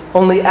forward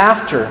only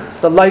after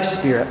the life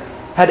spirit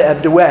had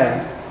ebbed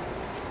away.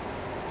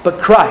 But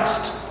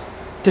Christ,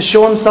 to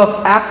show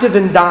himself active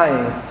in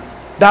dying,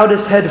 bowed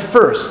his head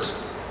first,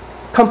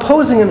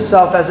 composing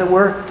himself, as it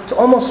were, to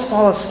almost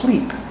fall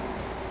asleep.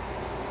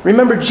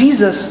 Remember,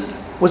 Jesus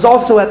was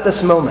also at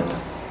this moment,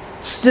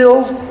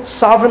 still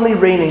sovereignly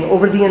reigning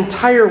over the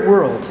entire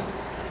world.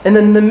 And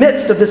in the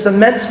midst of this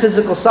immense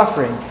physical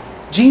suffering,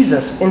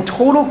 Jesus, in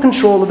total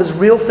control of his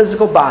real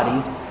physical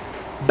body,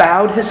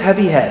 bowed his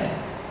heavy head.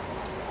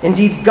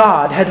 Indeed,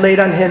 God had laid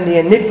on him the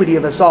iniquity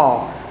of us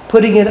all,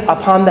 putting it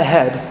upon the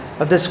head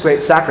of this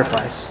great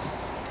sacrifice.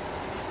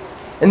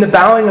 In the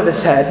bowing of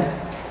his head,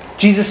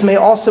 Jesus may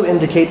also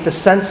indicate the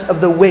sense of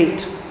the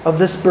weight of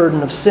this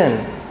burden of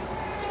sin.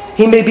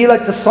 He may be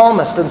like the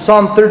psalmist in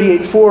Psalm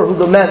 38:4 who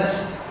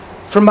laments,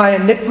 "For my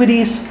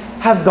iniquities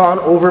have gone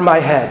over my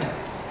head.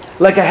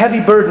 Like a heavy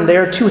burden, they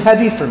are too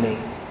heavy for me."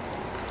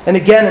 And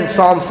again in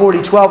Psalm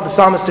 40:12, the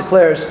psalmist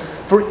declares,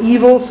 "For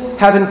evils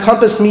have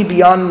encompassed me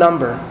beyond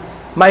number.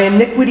 My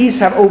iniquities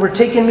have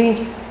overtaken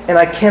me, and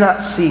I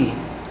cannot see.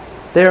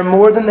 They are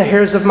more than the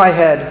hairs of my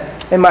head,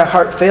 and my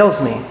heart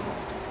fails me."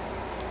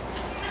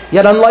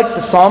 Yet unlike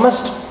the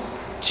psalmist,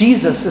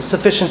 Jesus is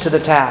sufficient to the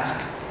task.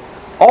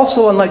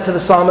 Also unlike to the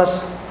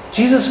psalmist,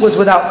 Jesus was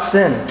without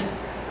sin.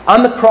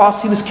 On the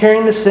cross, he was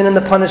carrying the sin and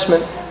the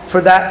punishment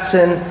for that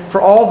sin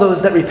for all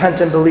those that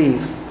repent and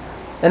believe.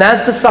 And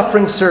as the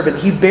suffering servant,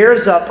 he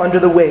bears up under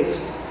the weight,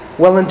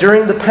 while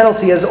enduring the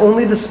penalty as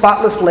only the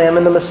spotless Lamb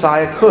and the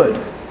Messiah could.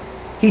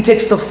 He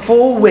takes the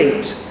full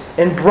weight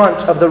and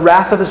brunt of the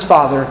wrath of his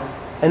Father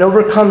and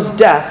overcomes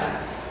death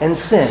and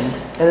sin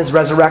in his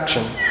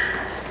resurrection.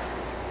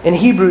 In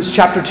Hebrews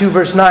chapter 2,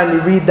 verse 9, we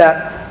read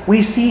that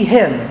we see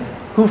him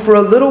who for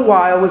a little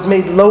while was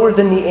made lower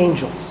than the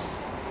angels,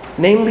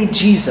 namely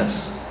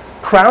Jesus,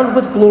 crowned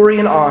with glory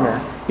and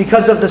honor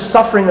because of the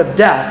suffering of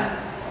death,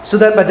 so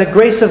that by the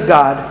grace of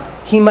God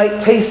he might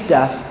taste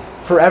death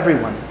for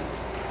everyone.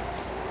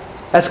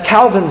 As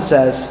Calvin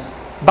says,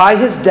 by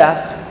his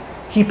death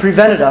he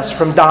prevented us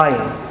from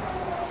dying,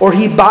 or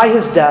he by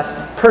his death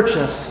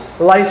purchased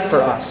life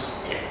for us.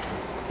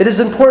 It is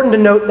important to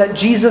note that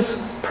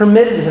Jesus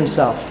permitted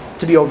himself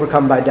to be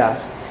overcome by death.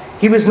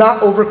 He was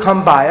not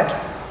overcome by it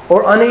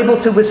or unable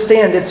to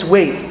withstand its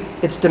weight,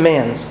 its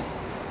demands.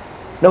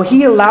 No,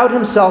 he allowed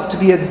himself to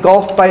be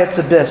engulfed by its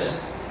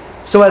abyss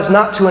so as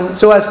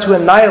to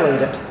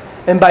annihilate it,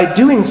 and by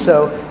doing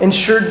so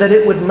ensured that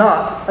it would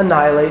not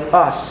annihilate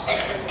us.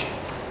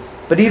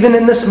 But even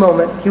in this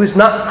moment, he was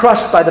not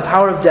crushed by the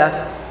power of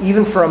death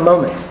even for a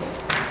moment.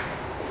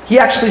 He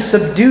actually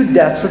subdued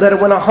death so that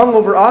when it hung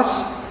over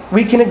us,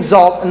 we can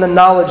exult in the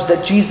knowledge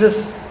that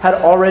Jesus had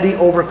already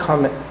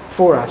overcome it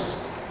for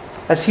us.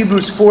 As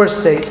Hebrews 4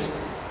 states,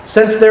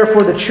 "Since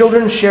therefore the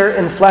children share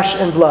in flesh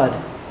and blood,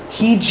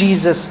 he,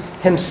 Jesus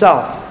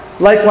himself,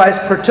 likewise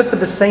partook of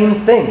the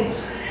same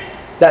things,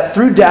 that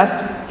through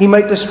death he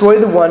might destroy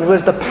the one who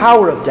has the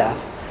power of death,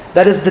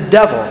 that is the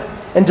devil,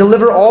 and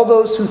deliver all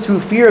those who through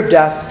fear of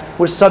death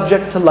were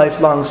subject to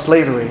lifelong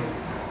slavery."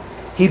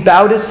 He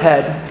bowed his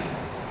head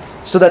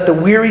so that the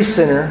weary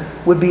sinner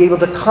would be able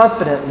to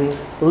confidently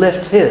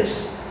lift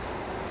his,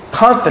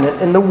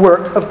 confident in the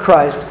work of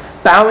Christ,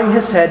 bowing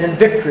his head in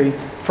victory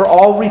for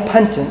all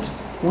repentant,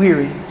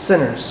 weary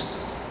sinners.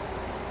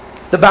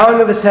 The bowing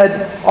of his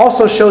head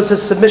also shows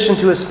his submission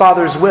to his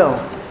Father's will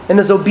and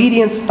his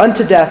obedience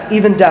unto death,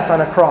 even death on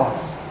a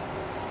cross.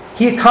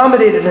 He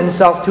accommodated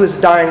himself to his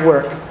dying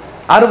work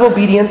out of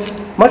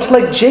obedience, much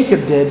like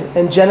Jacob did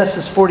in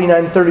Genesis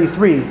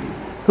 49:33,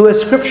 who,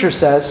 as Scripture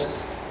says,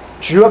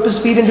 drew up his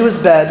feet into his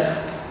bed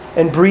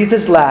and breathed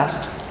his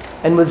last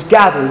and was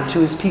gathered to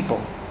his people.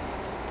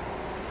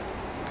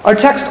 Our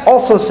text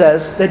also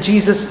says that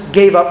Jesus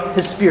gave up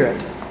his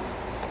spirit.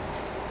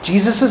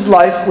 Jesus'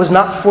 life was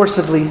not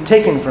forcibly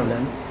taken from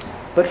him,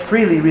 but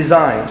freely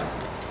resigned.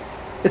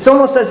 It's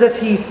almost as if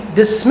he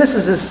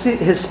dismisses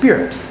his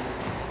spirit,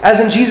 as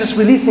in Jesus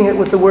releasing it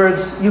with the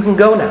words, "You can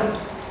go now."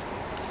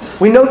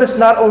 We know this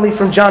not only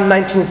from John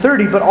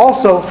 19:30, but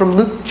also from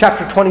Luke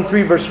chapter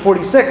 23, verse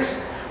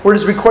 46, where it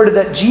is recorded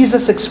that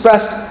Jesus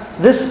expressed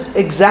this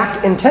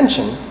exact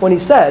intention when he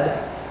said,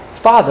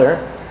 "Father,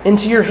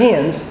 into your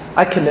hands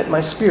I commit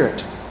my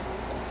spirit."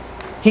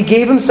 He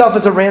gave himself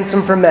as a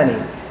ransom for many,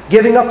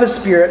 giving up his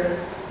spirit,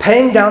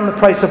 paying down the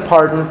price of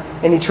pardon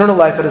and eternal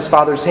life at his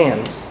Father's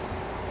hands.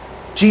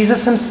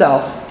 Jesus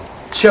himself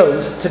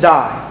chose to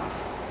die.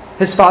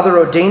 His Father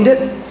ordained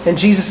it, and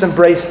Jesus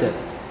embraced it.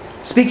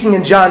 Speaking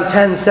in John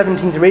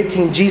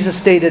 10:17-18, Jesus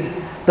stated,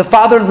 "The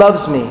Father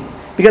loves me,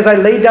 because I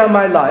laid down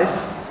my life,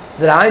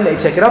 that I may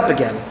take it up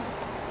again.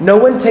 No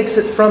one takes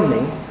it from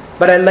me,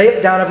 but I lay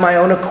it down of my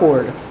own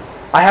accord.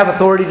 I have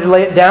authority to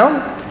lay it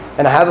down,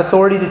 and I have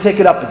authority to take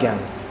it up again.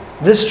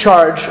 This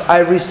charge I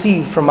have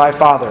received from my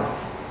Father."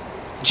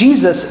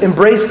 Jesus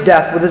embraced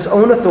death with his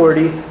own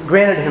authority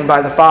granted him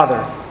by the Father.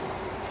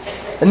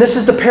 And this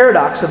is the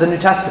paradox of the New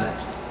Testament.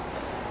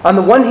 On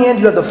the one hand,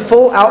 you have the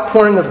full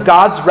outpouring of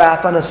God's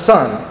wrath on his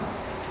Son.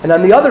 And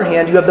on the other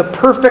hand, you have the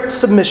perfect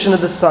submission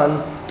of the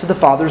Son to the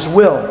Father's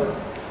will.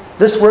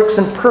 This works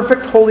in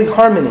perfect holy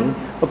harmony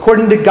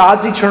according to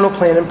God's eternal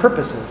plan and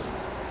purposes.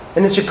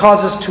 And it should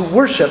cause us to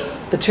worship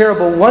the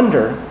terrible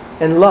wonder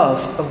and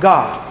love of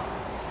God.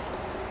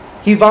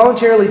 He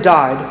voluntarily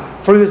died,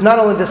 for he was not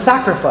only the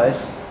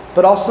sacrifice,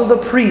 but also the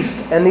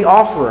priest and the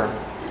offerer.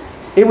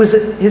 It was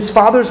his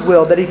Father's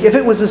will that if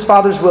it was his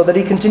Father's will that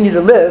he continue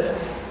to live,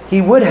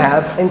 he would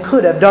have and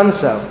could have done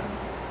so.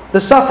 The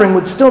suffering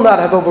would still not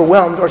have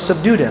overwhelmed or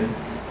subdued him.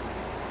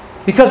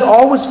 Because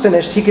all was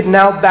finished, he could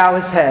now bow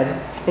his head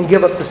and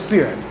give up the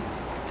spirit.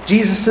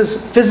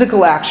 Jesus'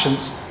 physical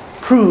actions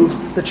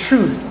prove the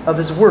truth of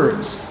his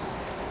words.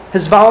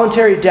 His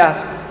voluntary death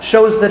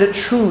shows that it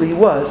truly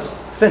was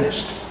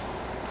finished.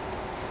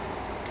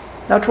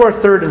 Now to our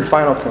third and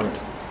final point.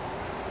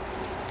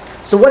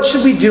 So what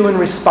should we do in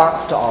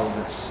response to all of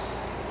this?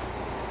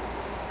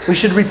 We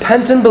should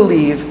repent and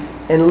believe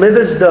and live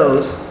as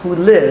those who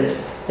live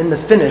in the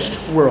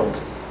finished world.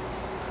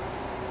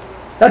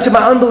 Now to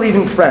my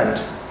unbelieving friend,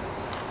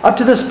 up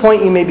to this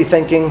point you may be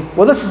thinking,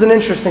 well, this is an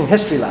interesting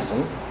history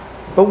lesson,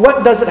 but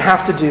what does it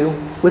have to do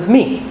with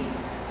me?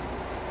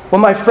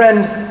 Well, my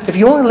friend, if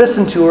you only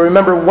listen to or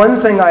remember one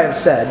thing I have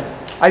said,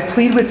 I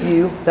plead with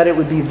you that it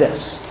would be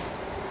this.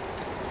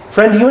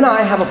 Friend, you and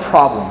I have a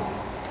problem.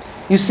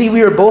 You see,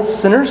 we are both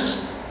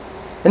sinners,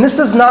 and this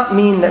does not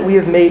mean that we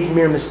have made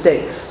mere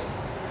mistakes.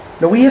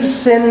 No, we have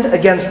sinned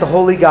against the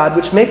holy God,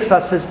 which makes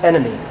us his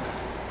enemy.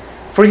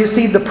 For you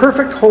see, the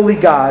perfect holy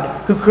God,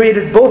 who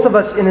created both of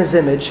us in his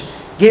image,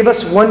 gave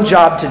us one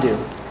job to do,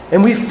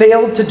 and we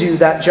failed to do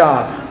that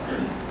job.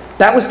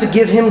 That was to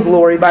give him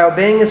glory by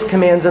obeying his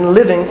commands and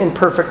living in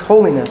perfect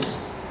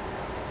holiness.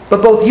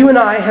 But both you and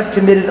I have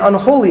committed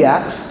unholy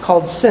acts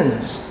called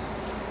sins.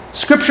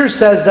 Scripture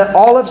says that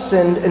all have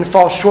sinned and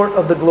fall short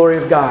of the glory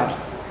of God.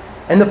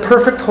 And the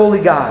perfect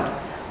holy God,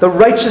 the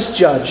righteous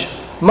judge,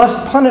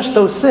 must punish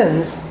those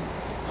sins.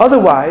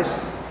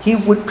 Otherwise, he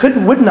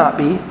would not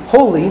be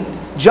holy,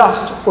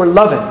 just, or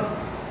loving.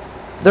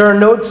 There are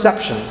no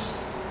exceptions.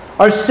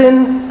 Our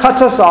sin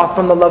cuts us off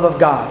from the love of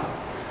God.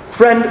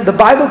 Friend, the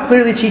Bible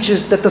clearly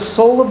teaches that the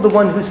soul of the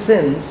one who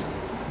sins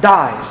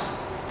dies.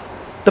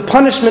 The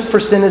punishment for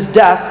sin is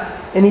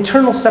death and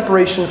eternal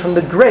separation from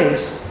the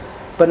grace,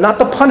 but not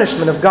the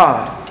punishment of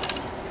God.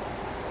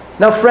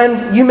 Now,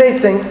 friend, you may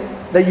think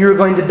that you're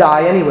going to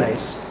die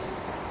anyways.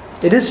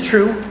 It is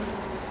true.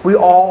 We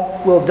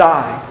all will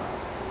die.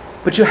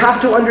 But you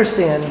have to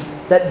understand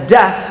that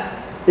death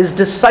is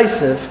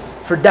decisive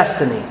for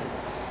destiny.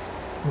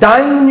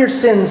 Dying in your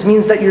sins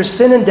means that your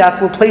sin and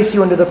death will place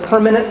you under the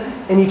permanent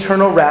and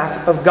eternal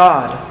wrath of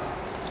God.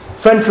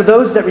 Friend, for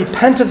those that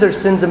repent of their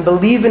sins and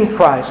believe in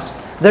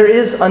Christ, there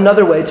is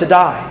another way to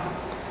die.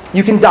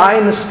 You can die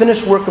in this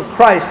finished work of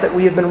Christ that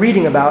we have been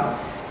reading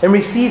about and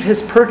receive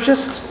his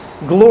purchased,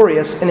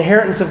 glorious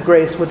inheritance of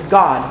grace with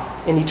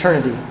God in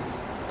eternity.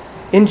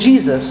 In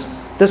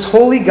Jesus, this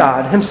holy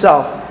God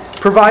himself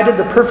provided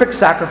the perfect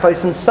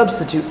sacrifice and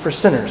substitute for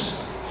sinners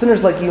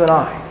like you and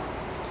I.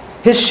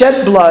 His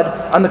shed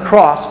blood on the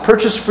cross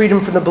purchased freedom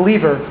for the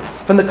believer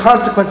from the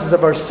consequences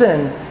of our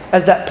sin,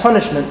 as that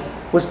punishment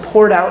was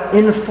poured out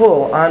in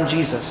full on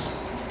Jesus.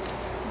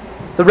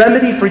 The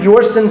remedy for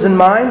your sins and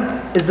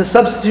mine is the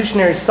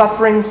substitutionary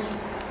sufferings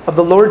of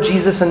the Lord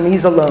Jesus and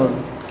these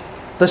alone.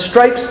 The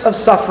stripes of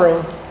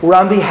suffering were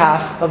on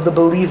behalf of the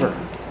believer.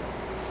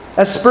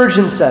 As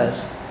Spurgeon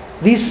says,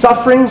 these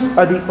sufferings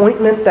are the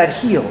ointment that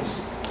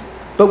heals,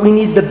 but we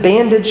need the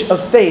bandage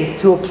of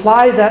faith to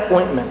apply that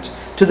ointment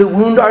to the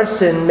wound our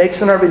sin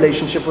makes in our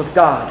relationship with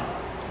God.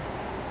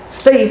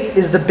 Faith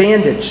is the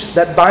bandage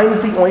that binds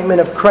the ointment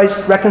of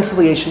Christ's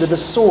reconciliation to the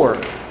sore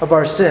of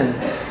our sin.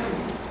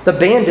 The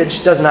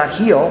bandage does not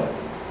heal.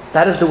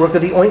 That is the work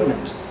of the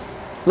ointment.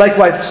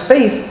 Likewise,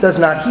 faith does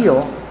not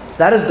heal.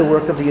 That is the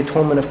work of the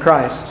atonement of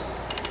Christ.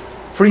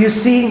 For you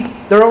see,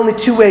 there are only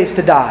two ways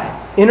to die: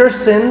 in our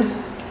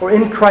sins or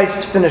in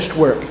Christ's finished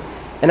work.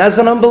 And as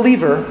an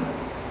unbeliever,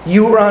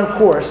 you are on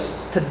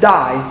course to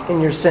die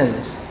in your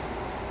sins.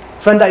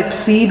 Friend, I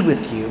plead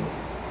with you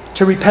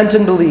to repent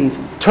and believe.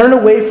 Turn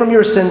away from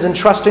your sins and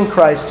trust in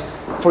Christ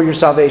for your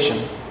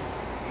salvation.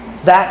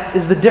 That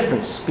is the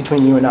difference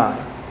between you and I.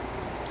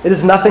 It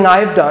is nothing I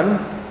have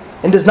done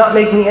and does not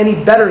make me any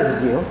better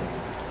than you,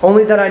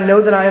 only that I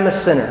know that I am a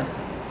sinner,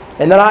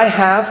 and that I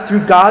have,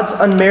 through God's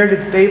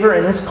unmerited favor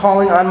and His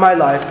calling on my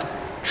life,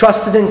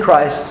 trusted in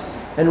Christ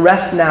and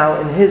rest now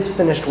in His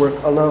finished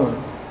work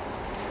alone.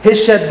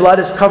 His shed blood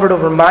has covered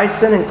over my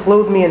sin and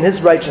clothed me in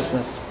His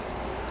righteousness.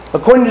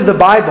 According to the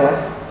Bible,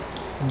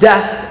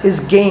 death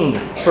is gain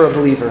for a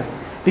believer,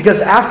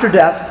 because after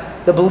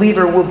death, the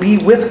believer will be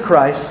with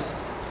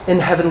Christ in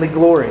heavenly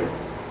glory.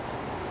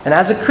 And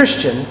as a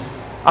Christian,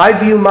 I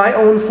view my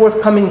own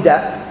forthcoming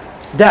death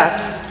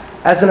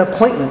as an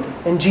appointment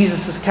in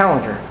Jesus'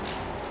 calendar,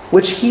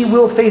 which He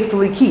will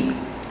faithfully keep,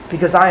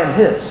 because I am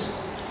His.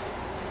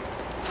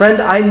 Friend,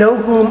 I know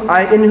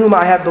in whom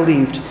I have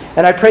believed,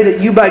 and I pray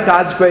that you by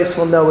God's grace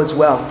will know as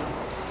well.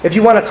 If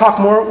you want to talk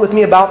more with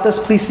me about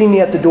this, please see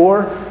me at the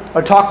door,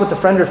 or talk with a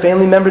friend or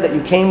family member that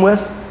you came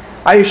with.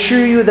 I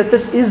assure you that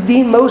this is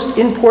the most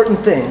important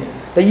thing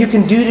that you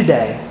can do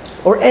today,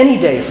 or any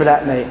day for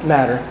that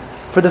matter,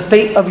 for the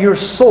fate of your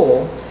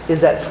soul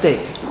is at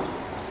stake.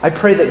 I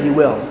pray that you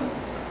will.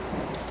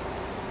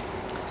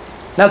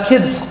 Now,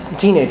 kids and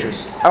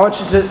teenagers, I want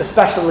you to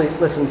especially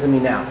listen to me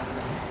now.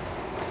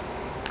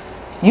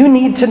 You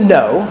need to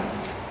know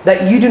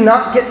that you do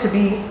not get to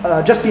be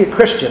just be a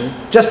Christian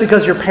just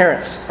because your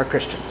parents are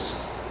Christians,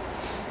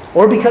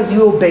 or because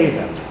you obey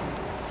them.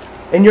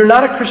 And you're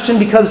not a Christian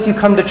because you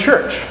come to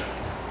church,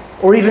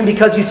 or even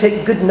because you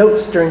take good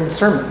notes during the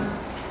sermon,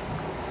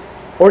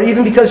 or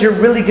even because you're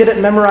really good at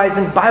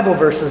memorizing Bible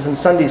verses in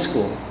Sunday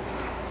school.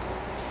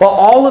 While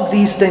all of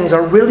these things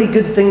are really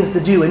good things to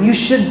do, and you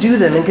should do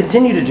them and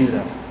continue to do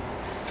them,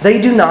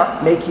 they do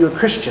not make you a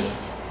Christian.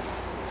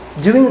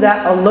 Doing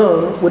that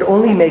alone would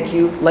only make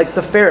you like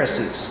the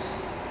Pharisees.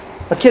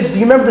 Now, kids, do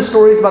you remember the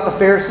stories about the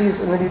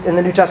Pharisees in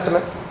the New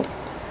Testament?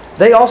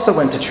 They also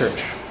went to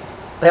church.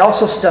 They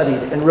also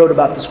studied and wrote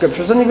about the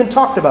Scriptures and even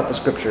talked about the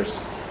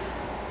Scriptures.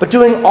 But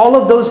doing all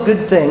of those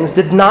good things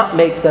did not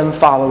make them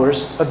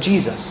followers of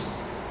Jesus.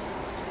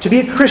 To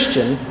be a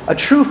Christian, a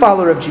true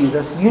follower of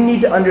Jesus, you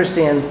need to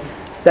understand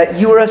that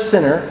you are a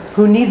sinner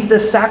who needs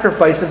this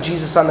sacrifice of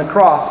Jesus on the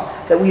cross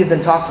that we have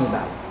been talking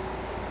about.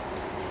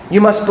 You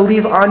must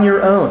believe on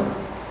your own,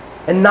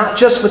 and not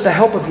just with the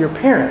help of your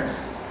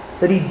parents,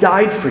 that He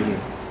died for you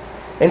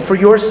and for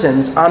your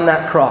sins on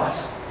that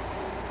cross.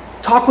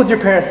 Talk with your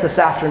parents this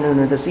afternoon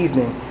or this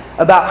evening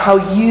about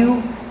how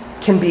you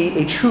can be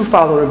a true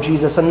follower of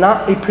Jesus and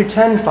not a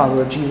pretend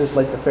follower of Jesus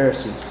like the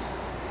Pharisees.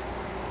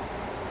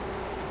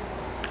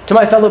 To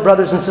my fellow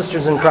brothers and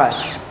sisters in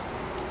Christ,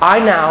 I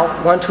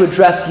now want to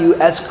address you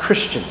as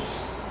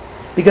Christians,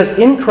 because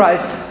in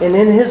Christ and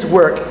in His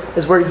work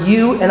is where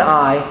you and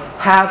I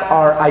have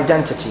our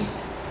identity.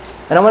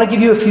 And I want to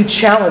give you a few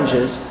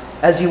challenges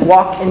as you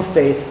walk in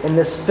faith in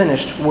this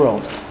finished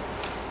world.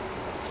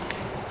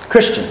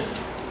 Christian,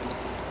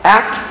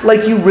 act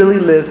like you really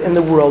live in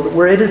the world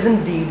where it is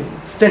indeed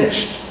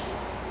finished.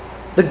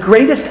 The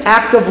greatest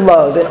act of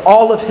love in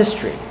all of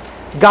history,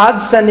 God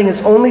sending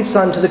His only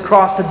Son to the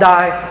cross to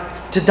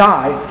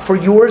die for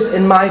yours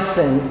and my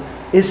sin,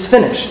 is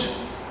finished.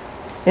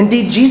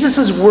 Indeed,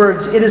 Jesus'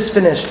 words, "It is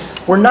finished,"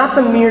 were not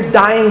the mere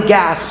dying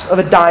gasps of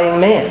a dying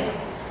man.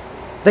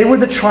 They were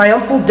the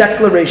triumphal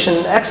declaration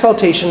and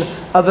exaltation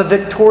of a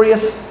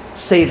victorious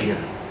Savior,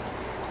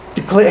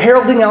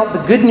 heralding out the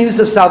good news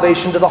of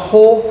salvation to the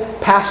whole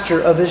pasture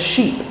of His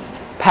sheep,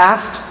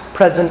 past,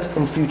 present,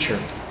 and future.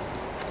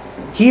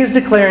 He is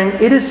declaring,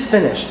 "It is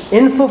finished.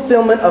 In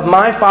fulfillment of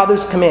my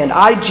Father's command,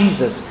 I,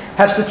 Jesus,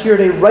 have secured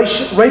a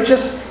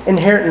righteous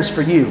inheritance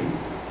for you.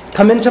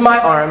 Come into my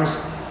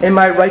arms in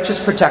my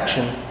righteous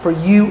protection, for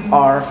you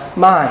are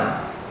mine."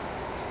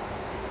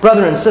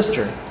 Brother and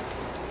sister,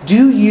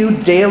 do you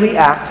daily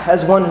act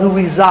as one who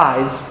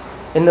resides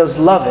in those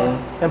loving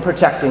and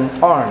protecting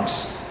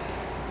arms?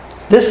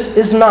 This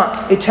is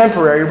not a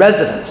temporary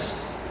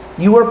residence.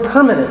 You are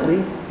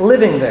permanently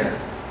living there.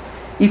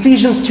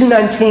 Ephesians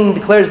 2:19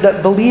 declares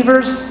that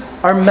believers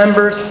are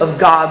members of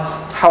God's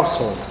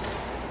household.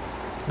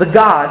 The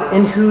God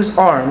in whose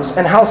arms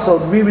and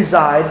household we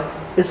reside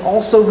is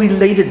also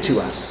related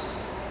to us.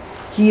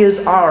 He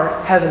is our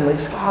heavenly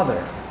Father.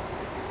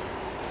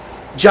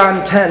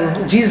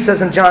 Jesus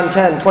says in John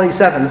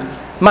 10:27,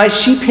 "My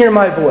sheep hear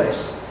my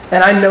voice,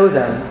 and I know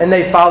them, and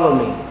they follow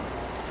me.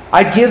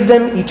 I give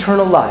them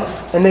eternal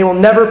life, and they will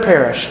never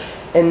perish,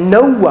 and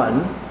no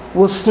one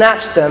will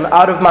snatch them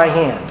out of my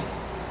hand.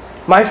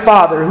 My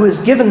Father, who has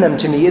given them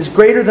to me, is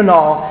greater than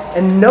all,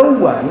 and no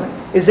one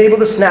is able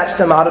to snatch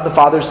them out of the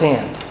Father's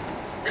hand."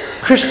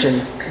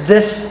 Christian,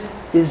 this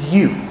is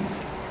you.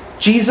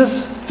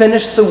 Jesus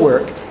finished the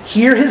work.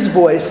 Hear His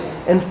voice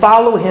and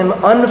follow Him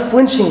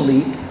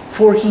unflinchingly,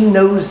 for He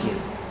knows you.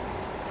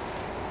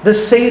 The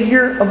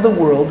Savior of the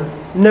world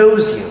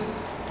knows you.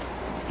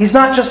 He's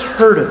not just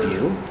heard of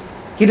you.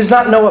 He does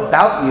not know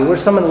about you or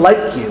someone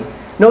like you.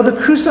 No, the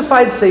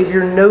crucified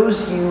Savior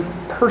knows you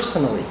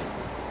personally.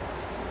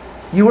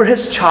 You are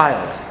his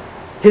child,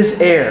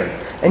 his heir,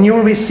 and you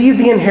will receive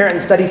the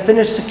inheritance that he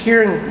finished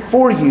securing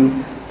for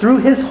you through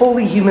his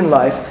holy human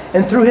life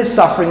and through his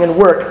suffering and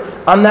work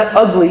on that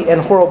ugly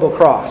and horrible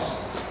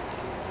cross.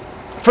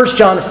 1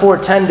 John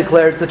 4:10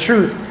 declares the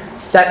truth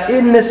that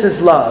in this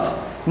is love,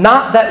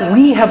 not that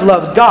we have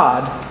loved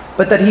God,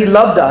 but that he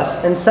loved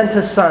us and sent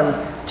his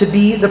Son to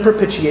be the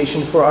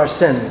propitiation for our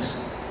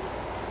sins.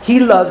 He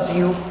loves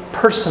you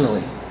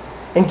personally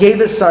and gave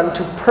his Son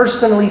to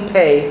personally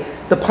pay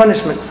the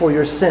punishment for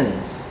your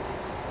sins.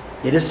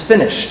 It is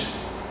finished.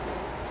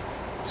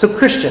 So,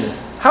 Christian,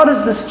 how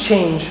does this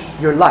change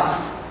your life?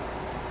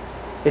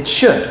 It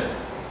should.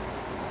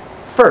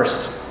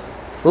 First,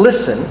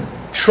 listen,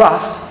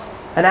 trust,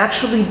 and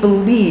actually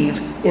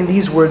believe in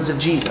these words of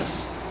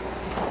Jesus.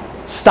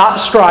 Stop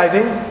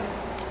striving,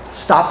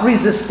 stop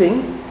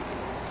resisting,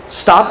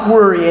 stop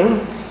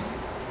worrying,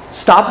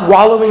 stop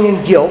wallowing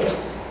in guilt.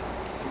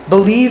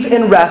 Believe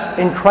and rest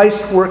in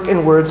Christ's work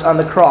and words on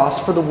the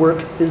cross, for the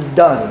work is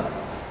done.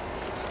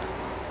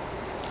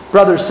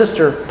 Brother,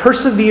 sister,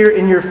 persevere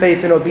in your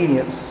faith and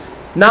obedience,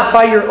 not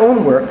by your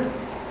own work,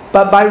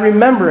 but by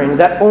remembering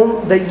that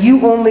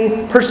you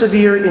only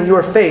persevere in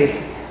your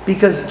faith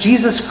because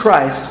Jesus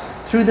Christ,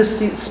 through the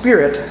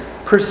Spirit,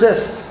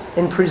 persists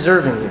in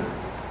preserving you.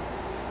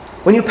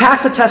 When you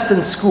pass a test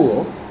in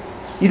school,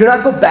 you do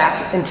not go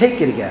back and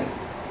take it again.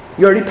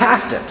 You already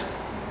passed it.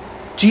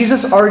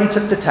 Jesus already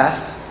took the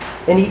test,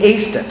 and he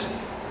aced it.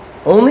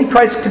 Only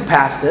Christ could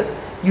pass it.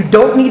 You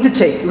don't need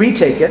to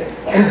retake it,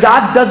 and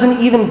God doesn't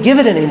even give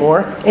it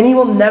anymore, and he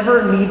will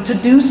never need to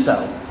do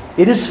so.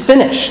 It is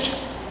finished.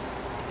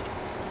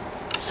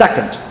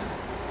 Second,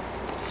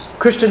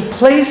 Christian,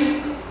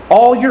 place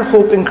all your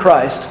hope in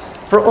Christ,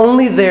 for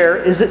only there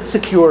is it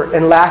secure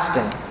and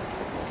lasting.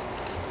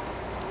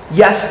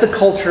 Yes, the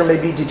culture may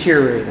be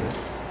deteriorating.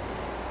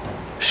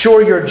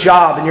 Sure, your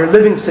job and your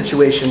living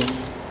situation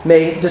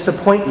may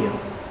disappoint you.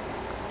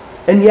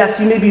 And yes,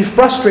 you may be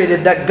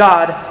frustrated that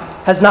God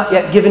has not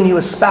yet given you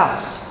a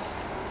spouse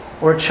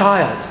or a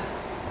child.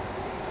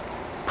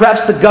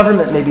 Perhaps the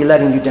government may be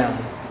letting you down,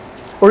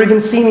 or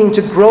even seeming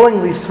to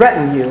growingly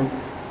threaten you,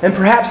 and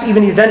perhaps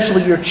even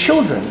eventually your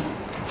children,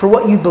 for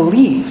what you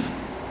believe.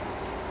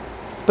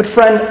 But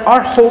friend,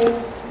 our hope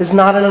is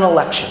not in an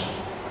election,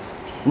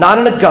 not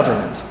in a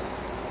government,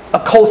 a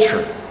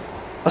culture,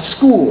 a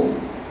school,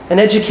 an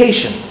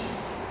education,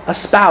 a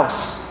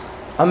spouse,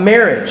 a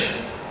marriage,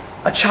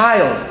 a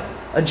child,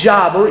 a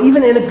job, or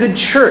even in a good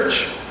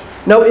church.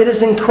 No, it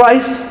is in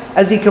Christ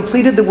as he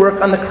completed the work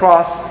on the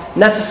cross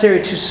necessary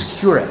to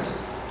secure it.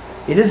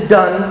 It is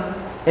done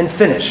and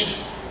finished.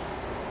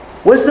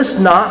 Was this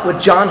not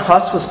what John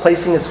Huss was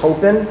placing his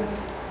hope in?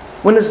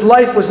 When his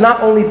life was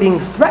not only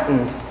being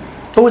threatened,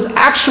 but was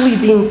actually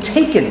being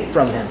taken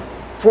from him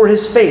for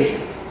his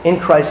faith in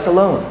Christ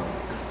alone.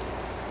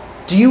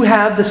 Do you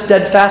have the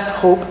steadfast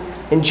hope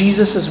in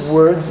Jesus'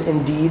 words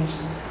and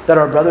deeds that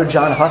our brother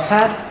John Huss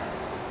had?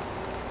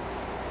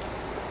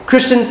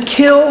 Christian,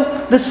 kill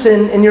the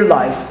sin in your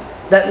life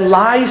that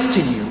lies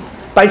to you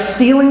by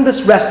stealing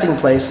this resting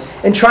place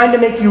and trying to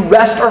make you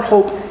rest or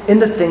hope in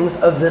the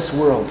things of this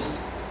world.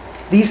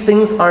 These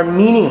things are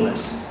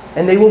meaningless,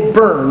 and they will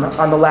burn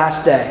on the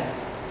last day.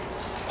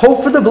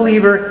 Hope for the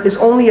believer is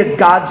only a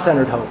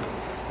God-centered hope.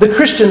 The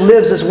Christian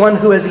lives as one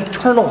who has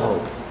eternal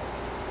hope.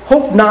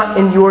 Hope not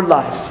in your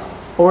life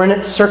or in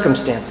its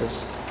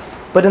circumstances,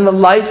 but in the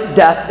life,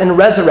 death, and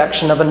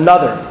resurrection of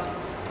another.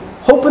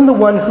 Hope in the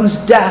one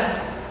whose death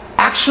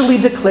actually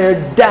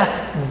declared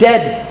death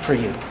dead for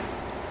you.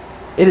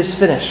 It is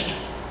finished.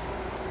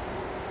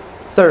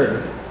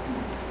 Third,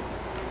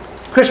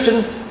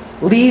 Christian,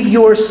 leave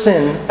your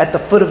sin at the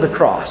foot of the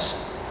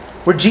cross,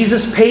 where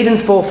Jesus paid in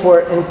full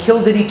for it and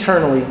killed it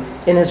eternally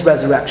in his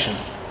resurrection.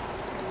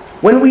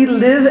 When we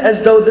live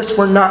as though this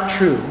were not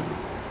true,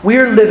 we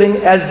are living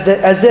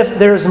as if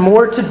there is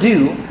more to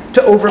do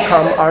to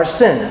overcome our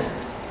sin.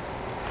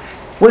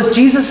 Was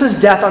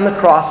Jesus' death on the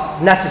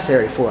cross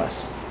necessary for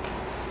us?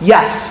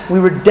 Yes, we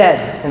were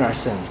dead in our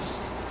sins.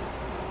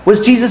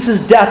 Was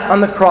Jesus' death on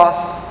the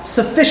cross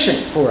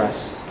sufficient for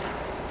us?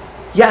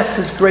 Yes,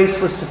 his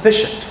grace was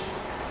sufficient.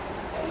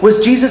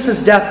 Was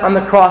Jesus' death on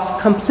the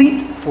cross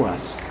complete for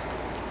us?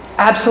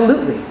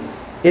 Absolutely.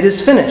 It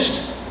is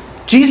finished.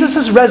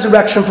 Jesus'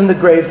 resurrection from the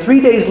grave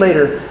 3 days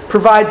later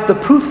provides the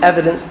proof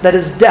evidence that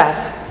his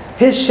death,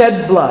 his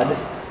shed blood,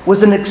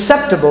 was an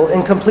acceptable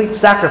and complete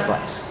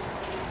sacrifice.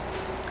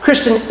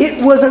 Christian,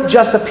 it wasn't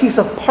just a piece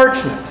of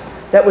parchment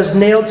that was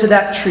nailed to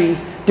that tree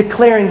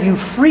declaring you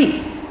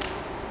free.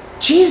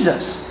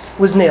 Jesus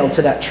was nailed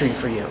to that tree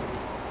for you.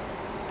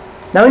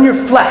 Now in your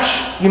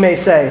flesh, you may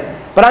say,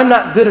 but I'm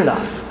not good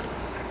enough.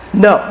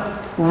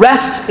 No,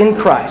 rest in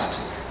Christ.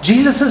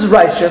 Jesus is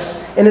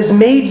righteous and has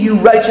made you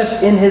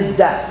righteous in his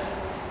death.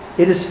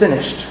 It is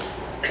finished.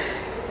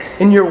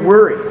 In your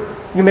worry,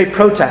 you may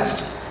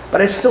protest,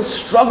 but I still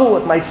struggle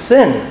with my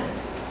sin.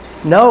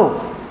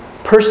 No,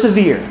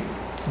 persevere.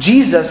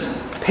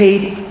 Jesus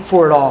paid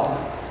for it all.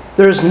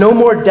 There is no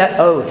more debt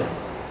owed.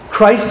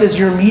 Christ is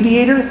your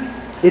mediator.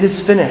 It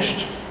is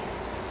finished.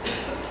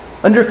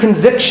 Under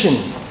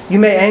conviction, you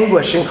may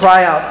anguish and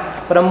cry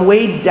out, but I'm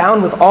weighed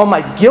down with all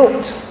my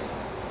guilt.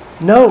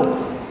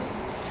 No.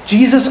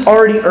 Jesus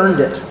already earned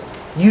it.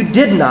 You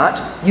did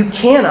not, you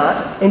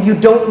cannot, and you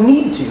don't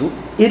need to.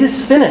 It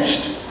is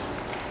finished.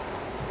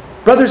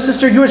 Brother,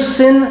 sister, your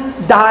sin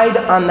died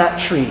on that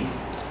tree.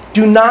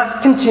 Do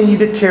not continue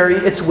to carry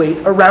its weight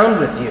around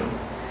with you.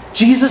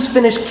 Jesus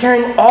finished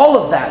carrying all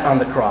of that on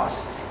the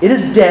cross. It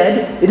is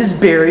dead, it is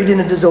buried, and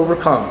it is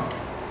overcome.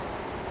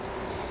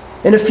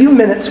 In a few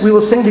minutes, we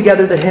will sing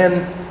together the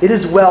hymn, "It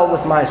Is Well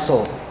With My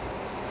Soul,"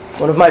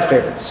 one of my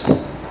favorites.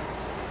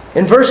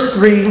 In verse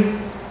 3,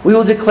 we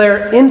will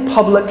declare in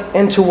public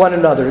and to one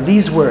another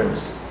these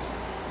words,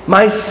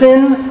 "My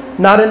sin,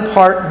 not in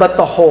part but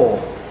the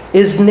whole,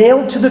 is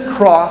nailed to the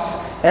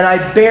cross, and I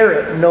bear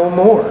it no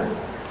more.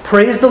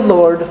 Praise the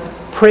Lord,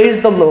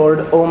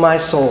 O my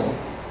soul."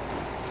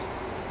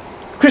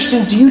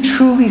 Christian, do you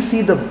truly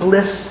see the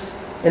bliss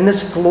in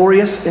this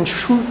glorious and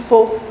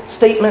truthful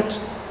statement?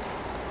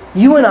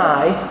 You and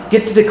I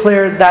get to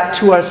declare that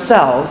to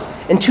ourselves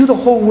and to the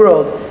whole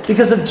world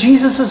because of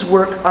Jesus'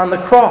 work on the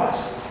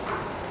cross.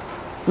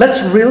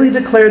 Let's really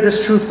declare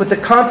this truth with the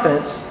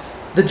confidence,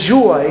 the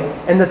joy,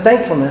 and the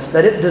thankfulness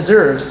that it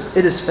deserves.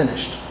 It is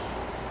finished.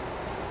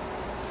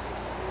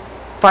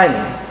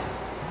 Finally,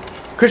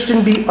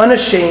 Christian, be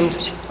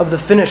unashamed of the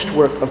finished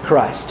work of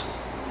Christ.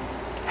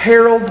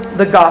 Herald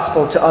the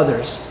gospel to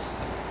others.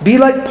 Be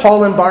like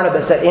Paul and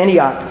Barnabas at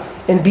Antioch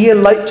and be a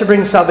light to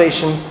bring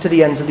salvation to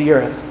the ends of the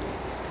earth.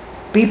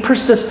 Be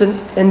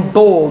persistent and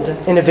bold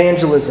in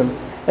evangelism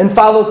and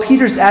follow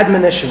Peter's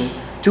admonition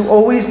to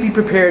always be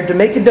prepared to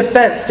make a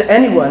defense to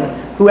anyone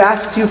who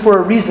asks you for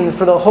a reason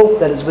for the hope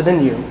that is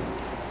within you.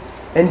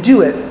 And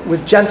do it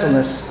with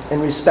gentleness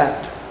and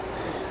respect.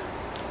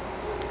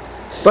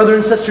 Brother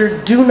and sister,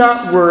 do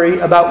not worry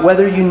about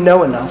whether you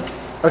know enough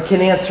or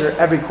can answer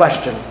every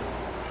question.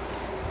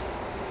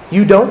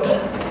 You don't,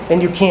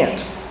 and you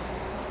can't.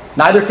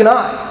 Neither can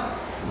I.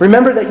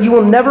 Remember that you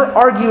will never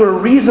argue or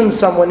reason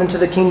someone into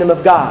the kingdom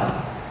of God.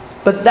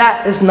 But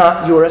that is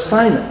not your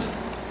assignment.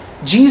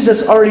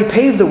 Jesus already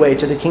paved the way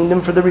to the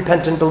kingdom for the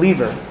repentant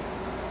believer.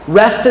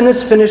 Rest in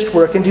his finished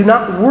work and do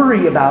not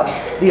worry about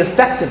the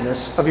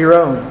effectiveness of your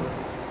own.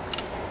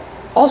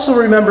 Also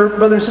remember,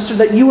 brother and sister,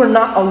 that you are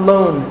not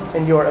alone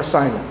in your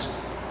assignment.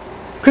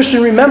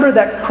 Christian, remember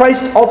that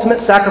Christ's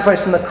ultimate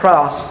sacrifice on the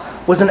cross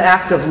was an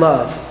act of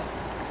love.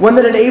 One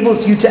that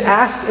enables you to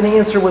ask and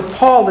answer with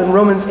Paul in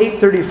Romans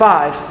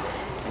 8:35,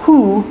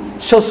 "Who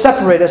shall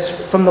separate us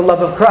from the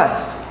love of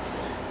Christ?"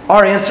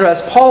 Our answer,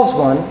 as Paul's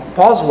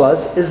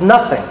was, is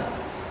nothing.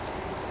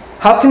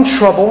 How can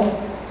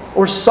trouble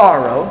or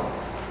sorrow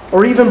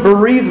or even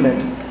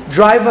bereavement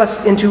drive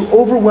us into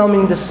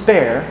overwhelming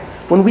despair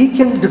when we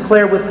can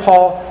declare with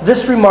Paul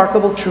this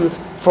remarkable truth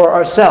for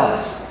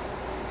ourselves?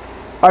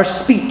 Our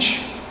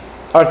speech,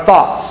 our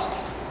thoughts,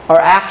 our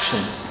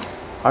actions,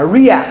 our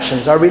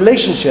reactions, our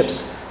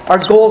relationships, our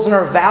goals, and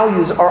our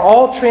values are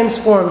all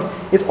transformed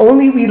if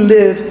only we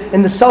live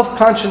in the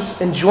self-conscious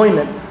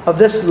enjoyment of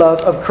this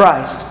love of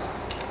Christ.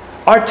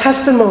 Our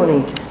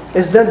testimony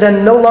is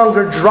then no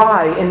longer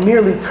dry and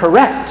merely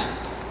correct.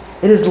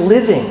 It is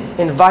living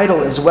and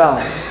vital as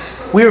well.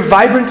 We are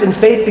vibrant in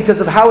faith because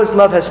of how his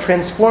love has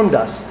transformed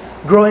us,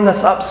 growing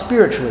us up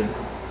spiritually.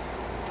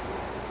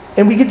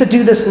 And we get to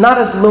do this not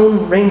as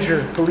Lone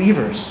Ranger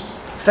believers,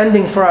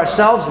 fending for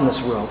ourselves in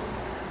this world,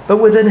 but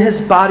within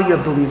his body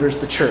of believers,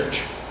 the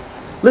church.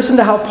 Listen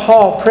to how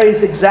Paul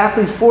prays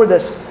exactly for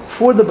this,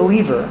 for the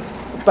believer.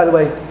 By the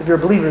way, if you're a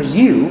believer, it's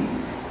you,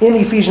 in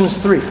Ephesians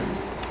 3.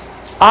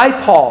 "I,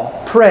 Paul,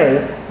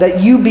 pray that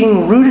you,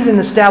 being rooted and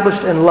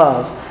established in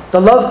love,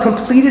 the love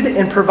completed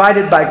and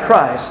provided by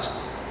Christ,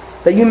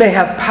 that you may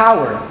have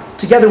power,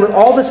 together with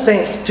all the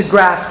saints, to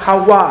grasp how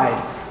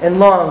wide and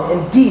long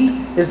and deep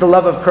is the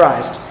love of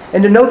Christ,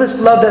 and to know this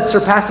love that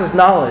surpasses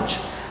knowledge,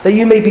 that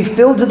you may be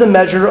filled to the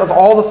measure of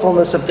all the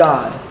fullness of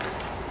God."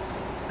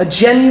 A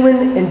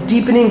genuine and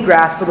deepening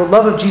grasp of the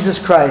love of Jesus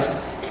Christ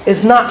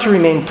is not to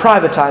remain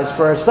privatized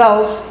for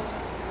ourselves,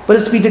 but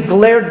is to be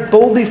declared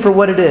boldly for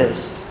what it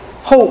is: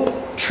 hope,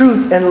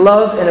 truth, and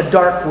love in a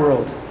dark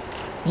world.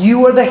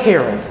 You are the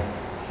herald,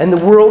 and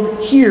the world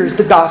hears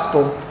the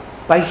gospel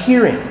by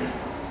hearing.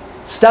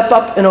 Step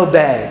up and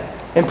obey,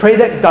 and pray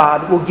that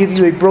God will give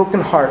you a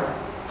broken heart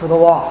for the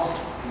lost.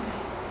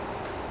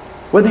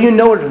 Whether you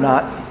know it or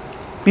not,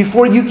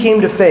 before you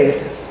came to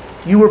faith,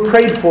 you were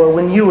prayed for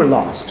when you were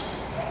lost.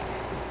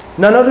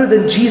 None other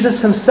than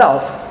Jesus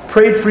himself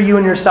prayed for you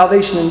in your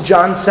salvation in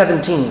John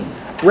 17,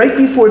 right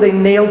before they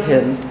nailed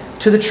him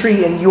to the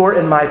tree in your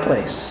and my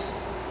place.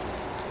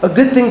 A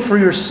good thing for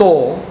your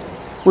soul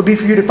would be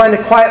for you to find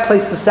a quiet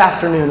place this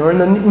afternoon or in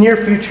the near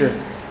future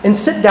and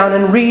sit down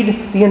and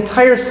read the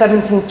entire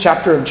 17th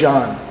chapter of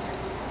John.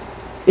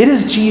 It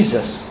is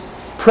Jesus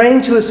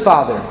praying to his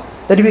Father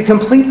that he would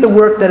complete the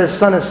work that his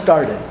Son has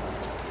started,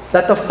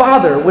 that the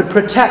Father would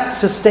protect,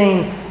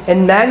 sustain,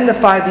 and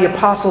magnify the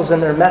apostles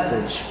and their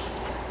message.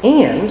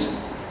 And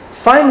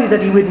finally,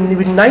 that he would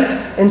unite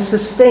and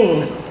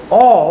sustain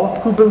all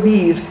who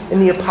believe in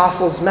the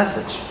apostles'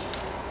 message.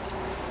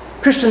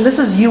 Christian, this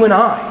is you and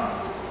I.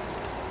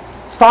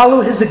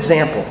 Follow his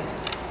example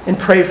and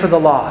pray for the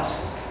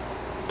lost.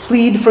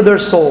 Plead for their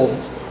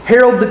souls.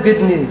 Herald the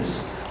good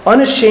news.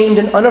 Unashamed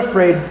and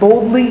unafraid,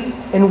 boldly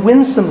and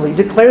winsomely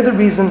declare the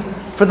reason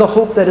for the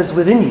hope that is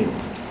within you.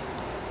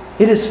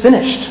 It is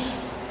finished.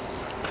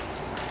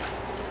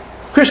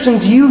 Christian,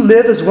 do you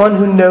live as one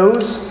who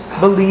knows,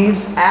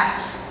 believes,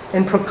 acts,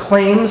 and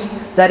proclaims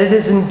that it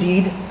is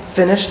indeed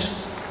finished?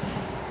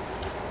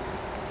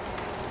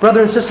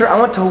 Brother and sister, I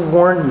want to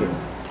warn you.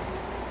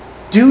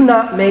 Do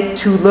not make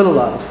too little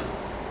of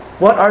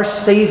what our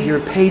Savior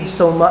paid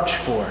so much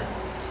for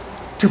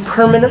to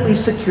permanently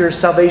secure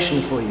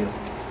salvation for you.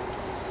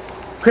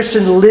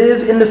 Christian,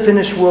 live in the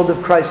finished world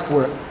of Christ's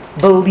work.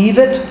 Believe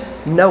it,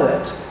 know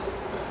it,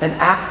 and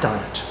act on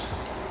it.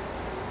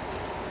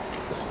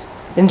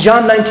 In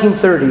John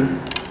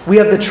 19:30, we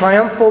have the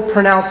triumphal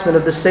pronouncement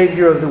of the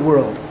Savior of the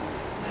world.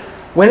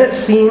 When it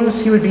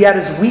seems he would be at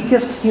his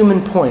weakest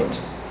human point,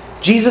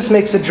 Jesus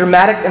makes a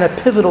dramatic and a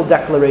pivotal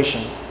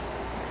declaration.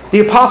 The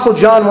Apostle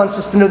John wants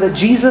us to know that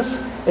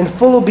Jesus, in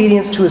full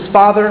obedience to his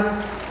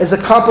Father, is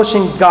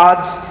accomplishing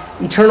God's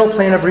eternal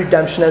plan of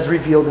redemption as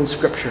revealed in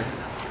Scripture.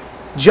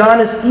 John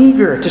is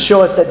eager to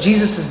show us that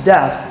Jesus'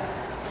 death,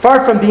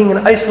 far from being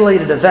an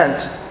isolated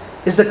event,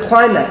 is the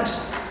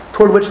climax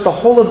toward which the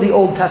whole of the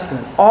Old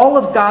Testament, all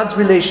of God's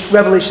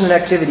revelation and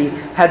activity,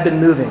 had been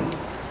moving.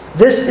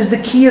 This is the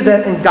key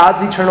event in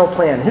God's eternal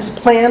plan, his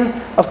plan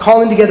of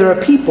calling together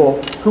a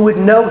people who would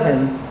know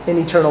him in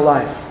eternal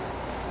life.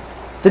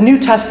 The New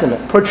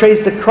Testament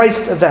portrays the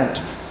Christ event,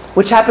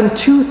 which happened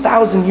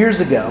 2,000 years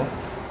ago,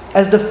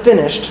 as the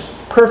finished,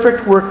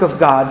 perfect work of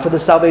God for the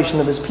salvation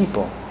of his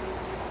people.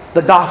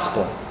 The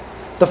gospel,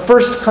 the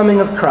first coming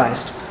of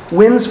Christ,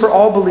 wins for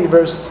all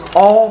believers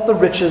all the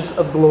riches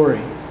of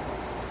glory.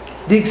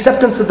 The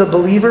acceptance of the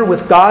believer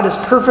with God is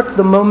perfect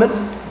the moment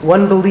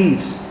one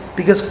believes,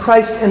 because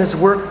Christ and his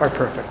work are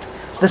perfect.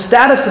 The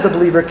status of the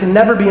believer can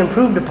never be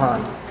improved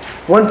upon.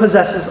 One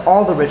possesses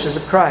all the riches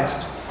of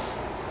Christ.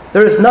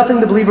 There is nothing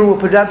the believer will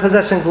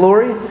possess in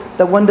glory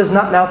that one does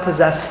not now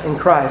possess in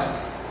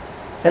Christ.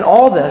 And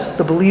all this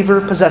the believer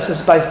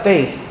possesses by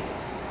faith.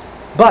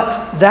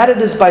 But that it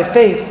is by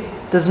faith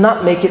does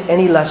not make it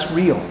any less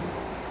real.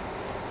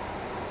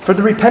 For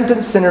the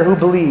repentant sinner who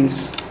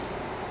believes,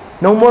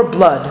 no more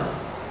blood,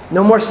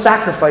 no more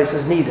sacrifice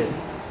is needed.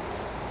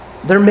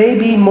 There may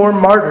be more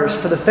martyrs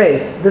for the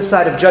faith this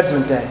side of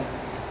Judgment Day.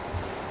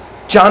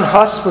 John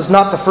Huss was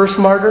not the first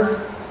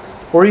martyr,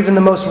 or even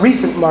the most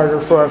recent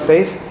martyr for our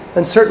faith,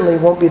 and certainly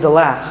won't be the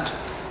last.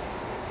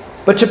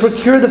 But to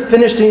procure the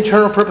finished and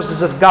eternal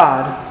purposes of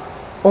God,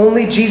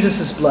 only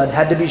Jesus' blood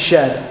had to be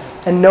shed,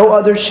 and no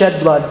other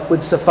shed blood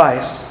would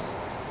suffice.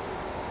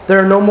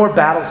 There are no more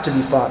battles to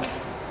be fought,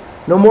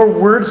 no more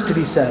words to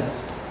be said,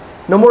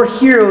 no more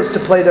heroes to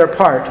play their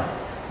part.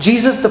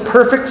 Jesus, the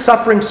perfect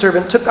suffering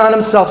servant, took on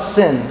himself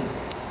sin,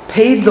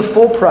 paid the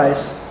full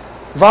price,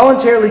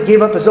 voluntarily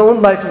gave up his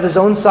own life of his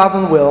own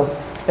sovereign will,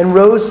 and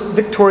rose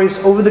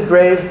victorious over the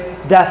grave,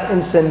 death,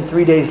 and sin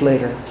 3 days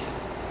later.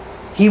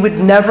 He would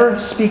never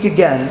speak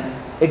again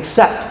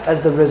except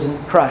as the risen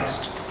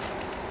Christ.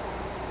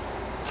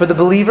 For the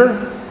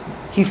believer,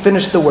 he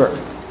finished the work,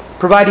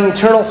 providing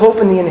eternal hope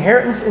in the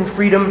inheritance and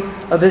freedom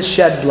of his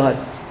shed blood.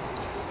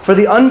 For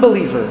the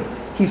unbeliever,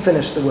 he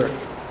finished the work,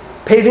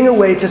 paving a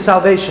way to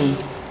salvation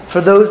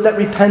for those that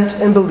repent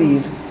and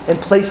believe and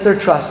place their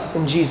trust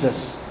in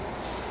Jesus.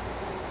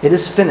 It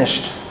is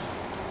finished.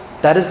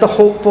 That is the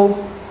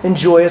hopeful and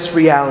joyous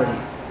reality.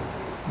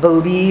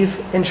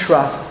 Believe and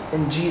trust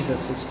in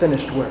Jesus'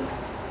 finished work.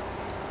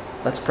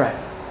 Let's pray.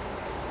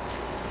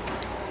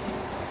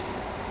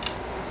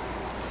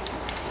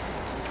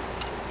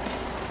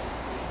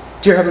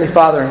 Dear Heavenly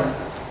Father,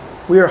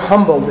 we are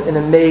humbled and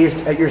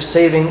amazed at your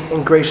saving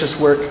and gracious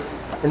work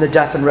in the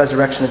death and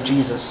resurrection of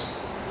Jesus.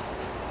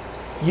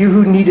 You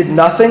who needed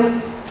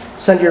nothing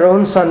sent your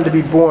own Son to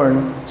be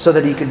born so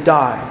that he could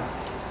die,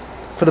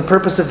 for the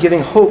purpose of giving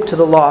hope to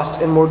the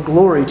lost and more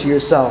glory to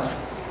yourself.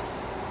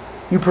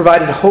 You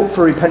provided hope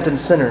for repentant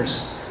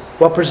sinners,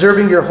 while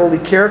preserving your holy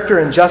character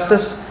and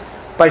justice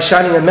by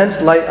shining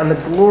immense light on the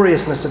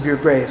gloriousness of your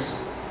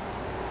grace.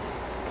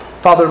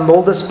 Father,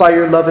 mold us by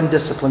your love and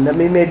discipline, that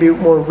we may be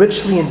more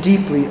richly and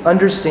deeply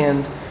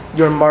understand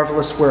your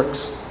marvelous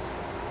works.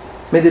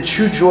 May the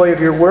true joy of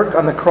your work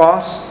on the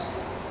cross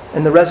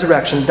and the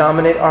resurrection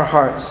dominate our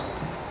hearts,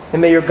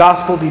 and may your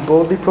gospel be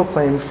boldly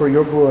proclaimed for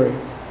your glory.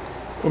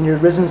 In your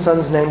risen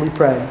Son's name we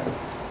pray.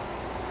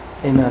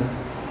 Amen.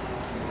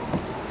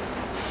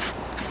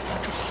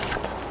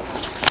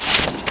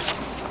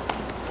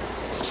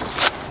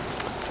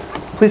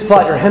 Please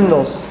plot your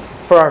hymnals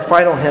for our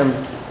final hymn,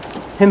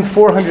 hymn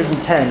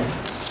 410.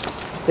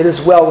 It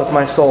is well with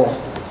my soul.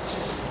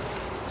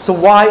 So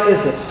why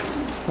is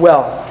it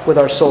well with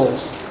our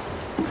souls?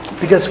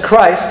 Because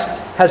Christ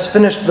has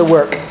finished the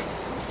work,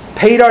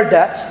 paid our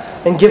debt,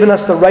 and given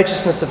us the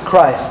righteousness of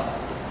Christ,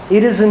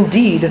 it is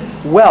indeed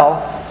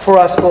well for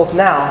us both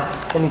now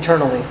and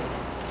eternally.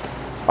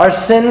 Our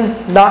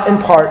sin, not in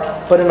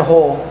part, but in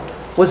whole,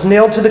 was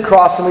nailed to the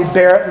cross, and we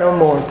bear it no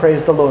more.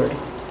 Praise the Lord.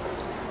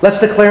 Let's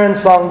declare in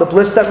song the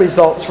bliss that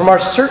results from our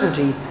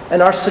certainty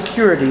and our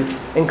security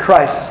in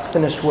Christ's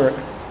finished work.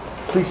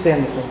 Please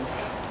stand with me.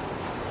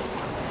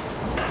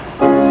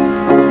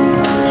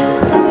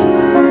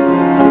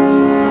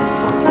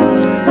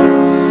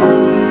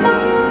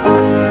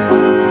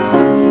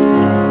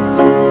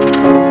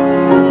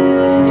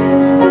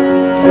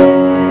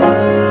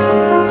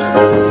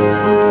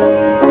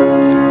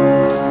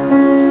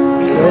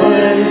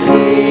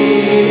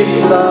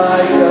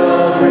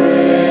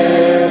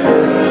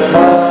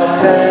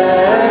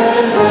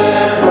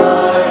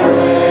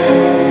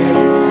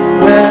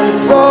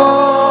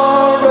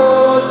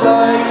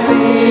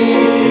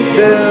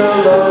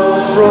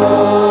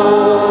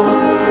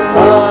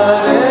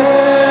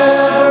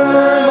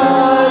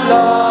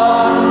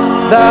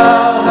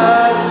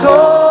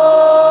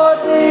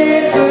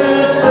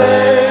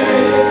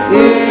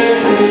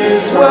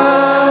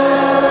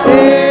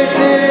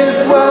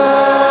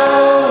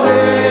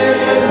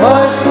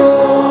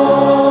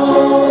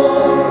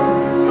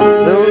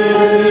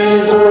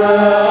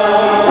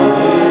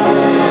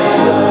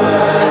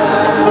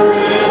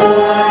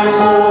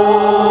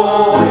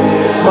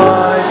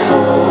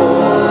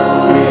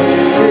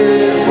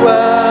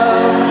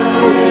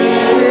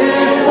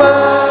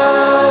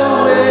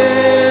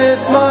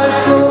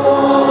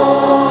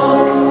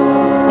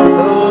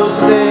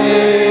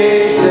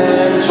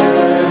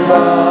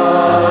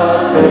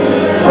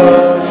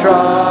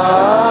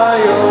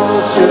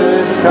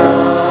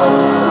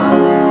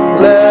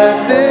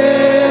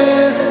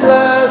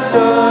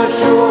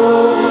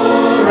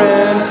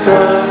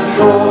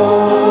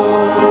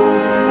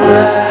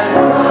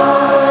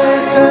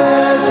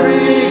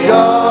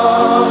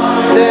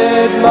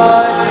 My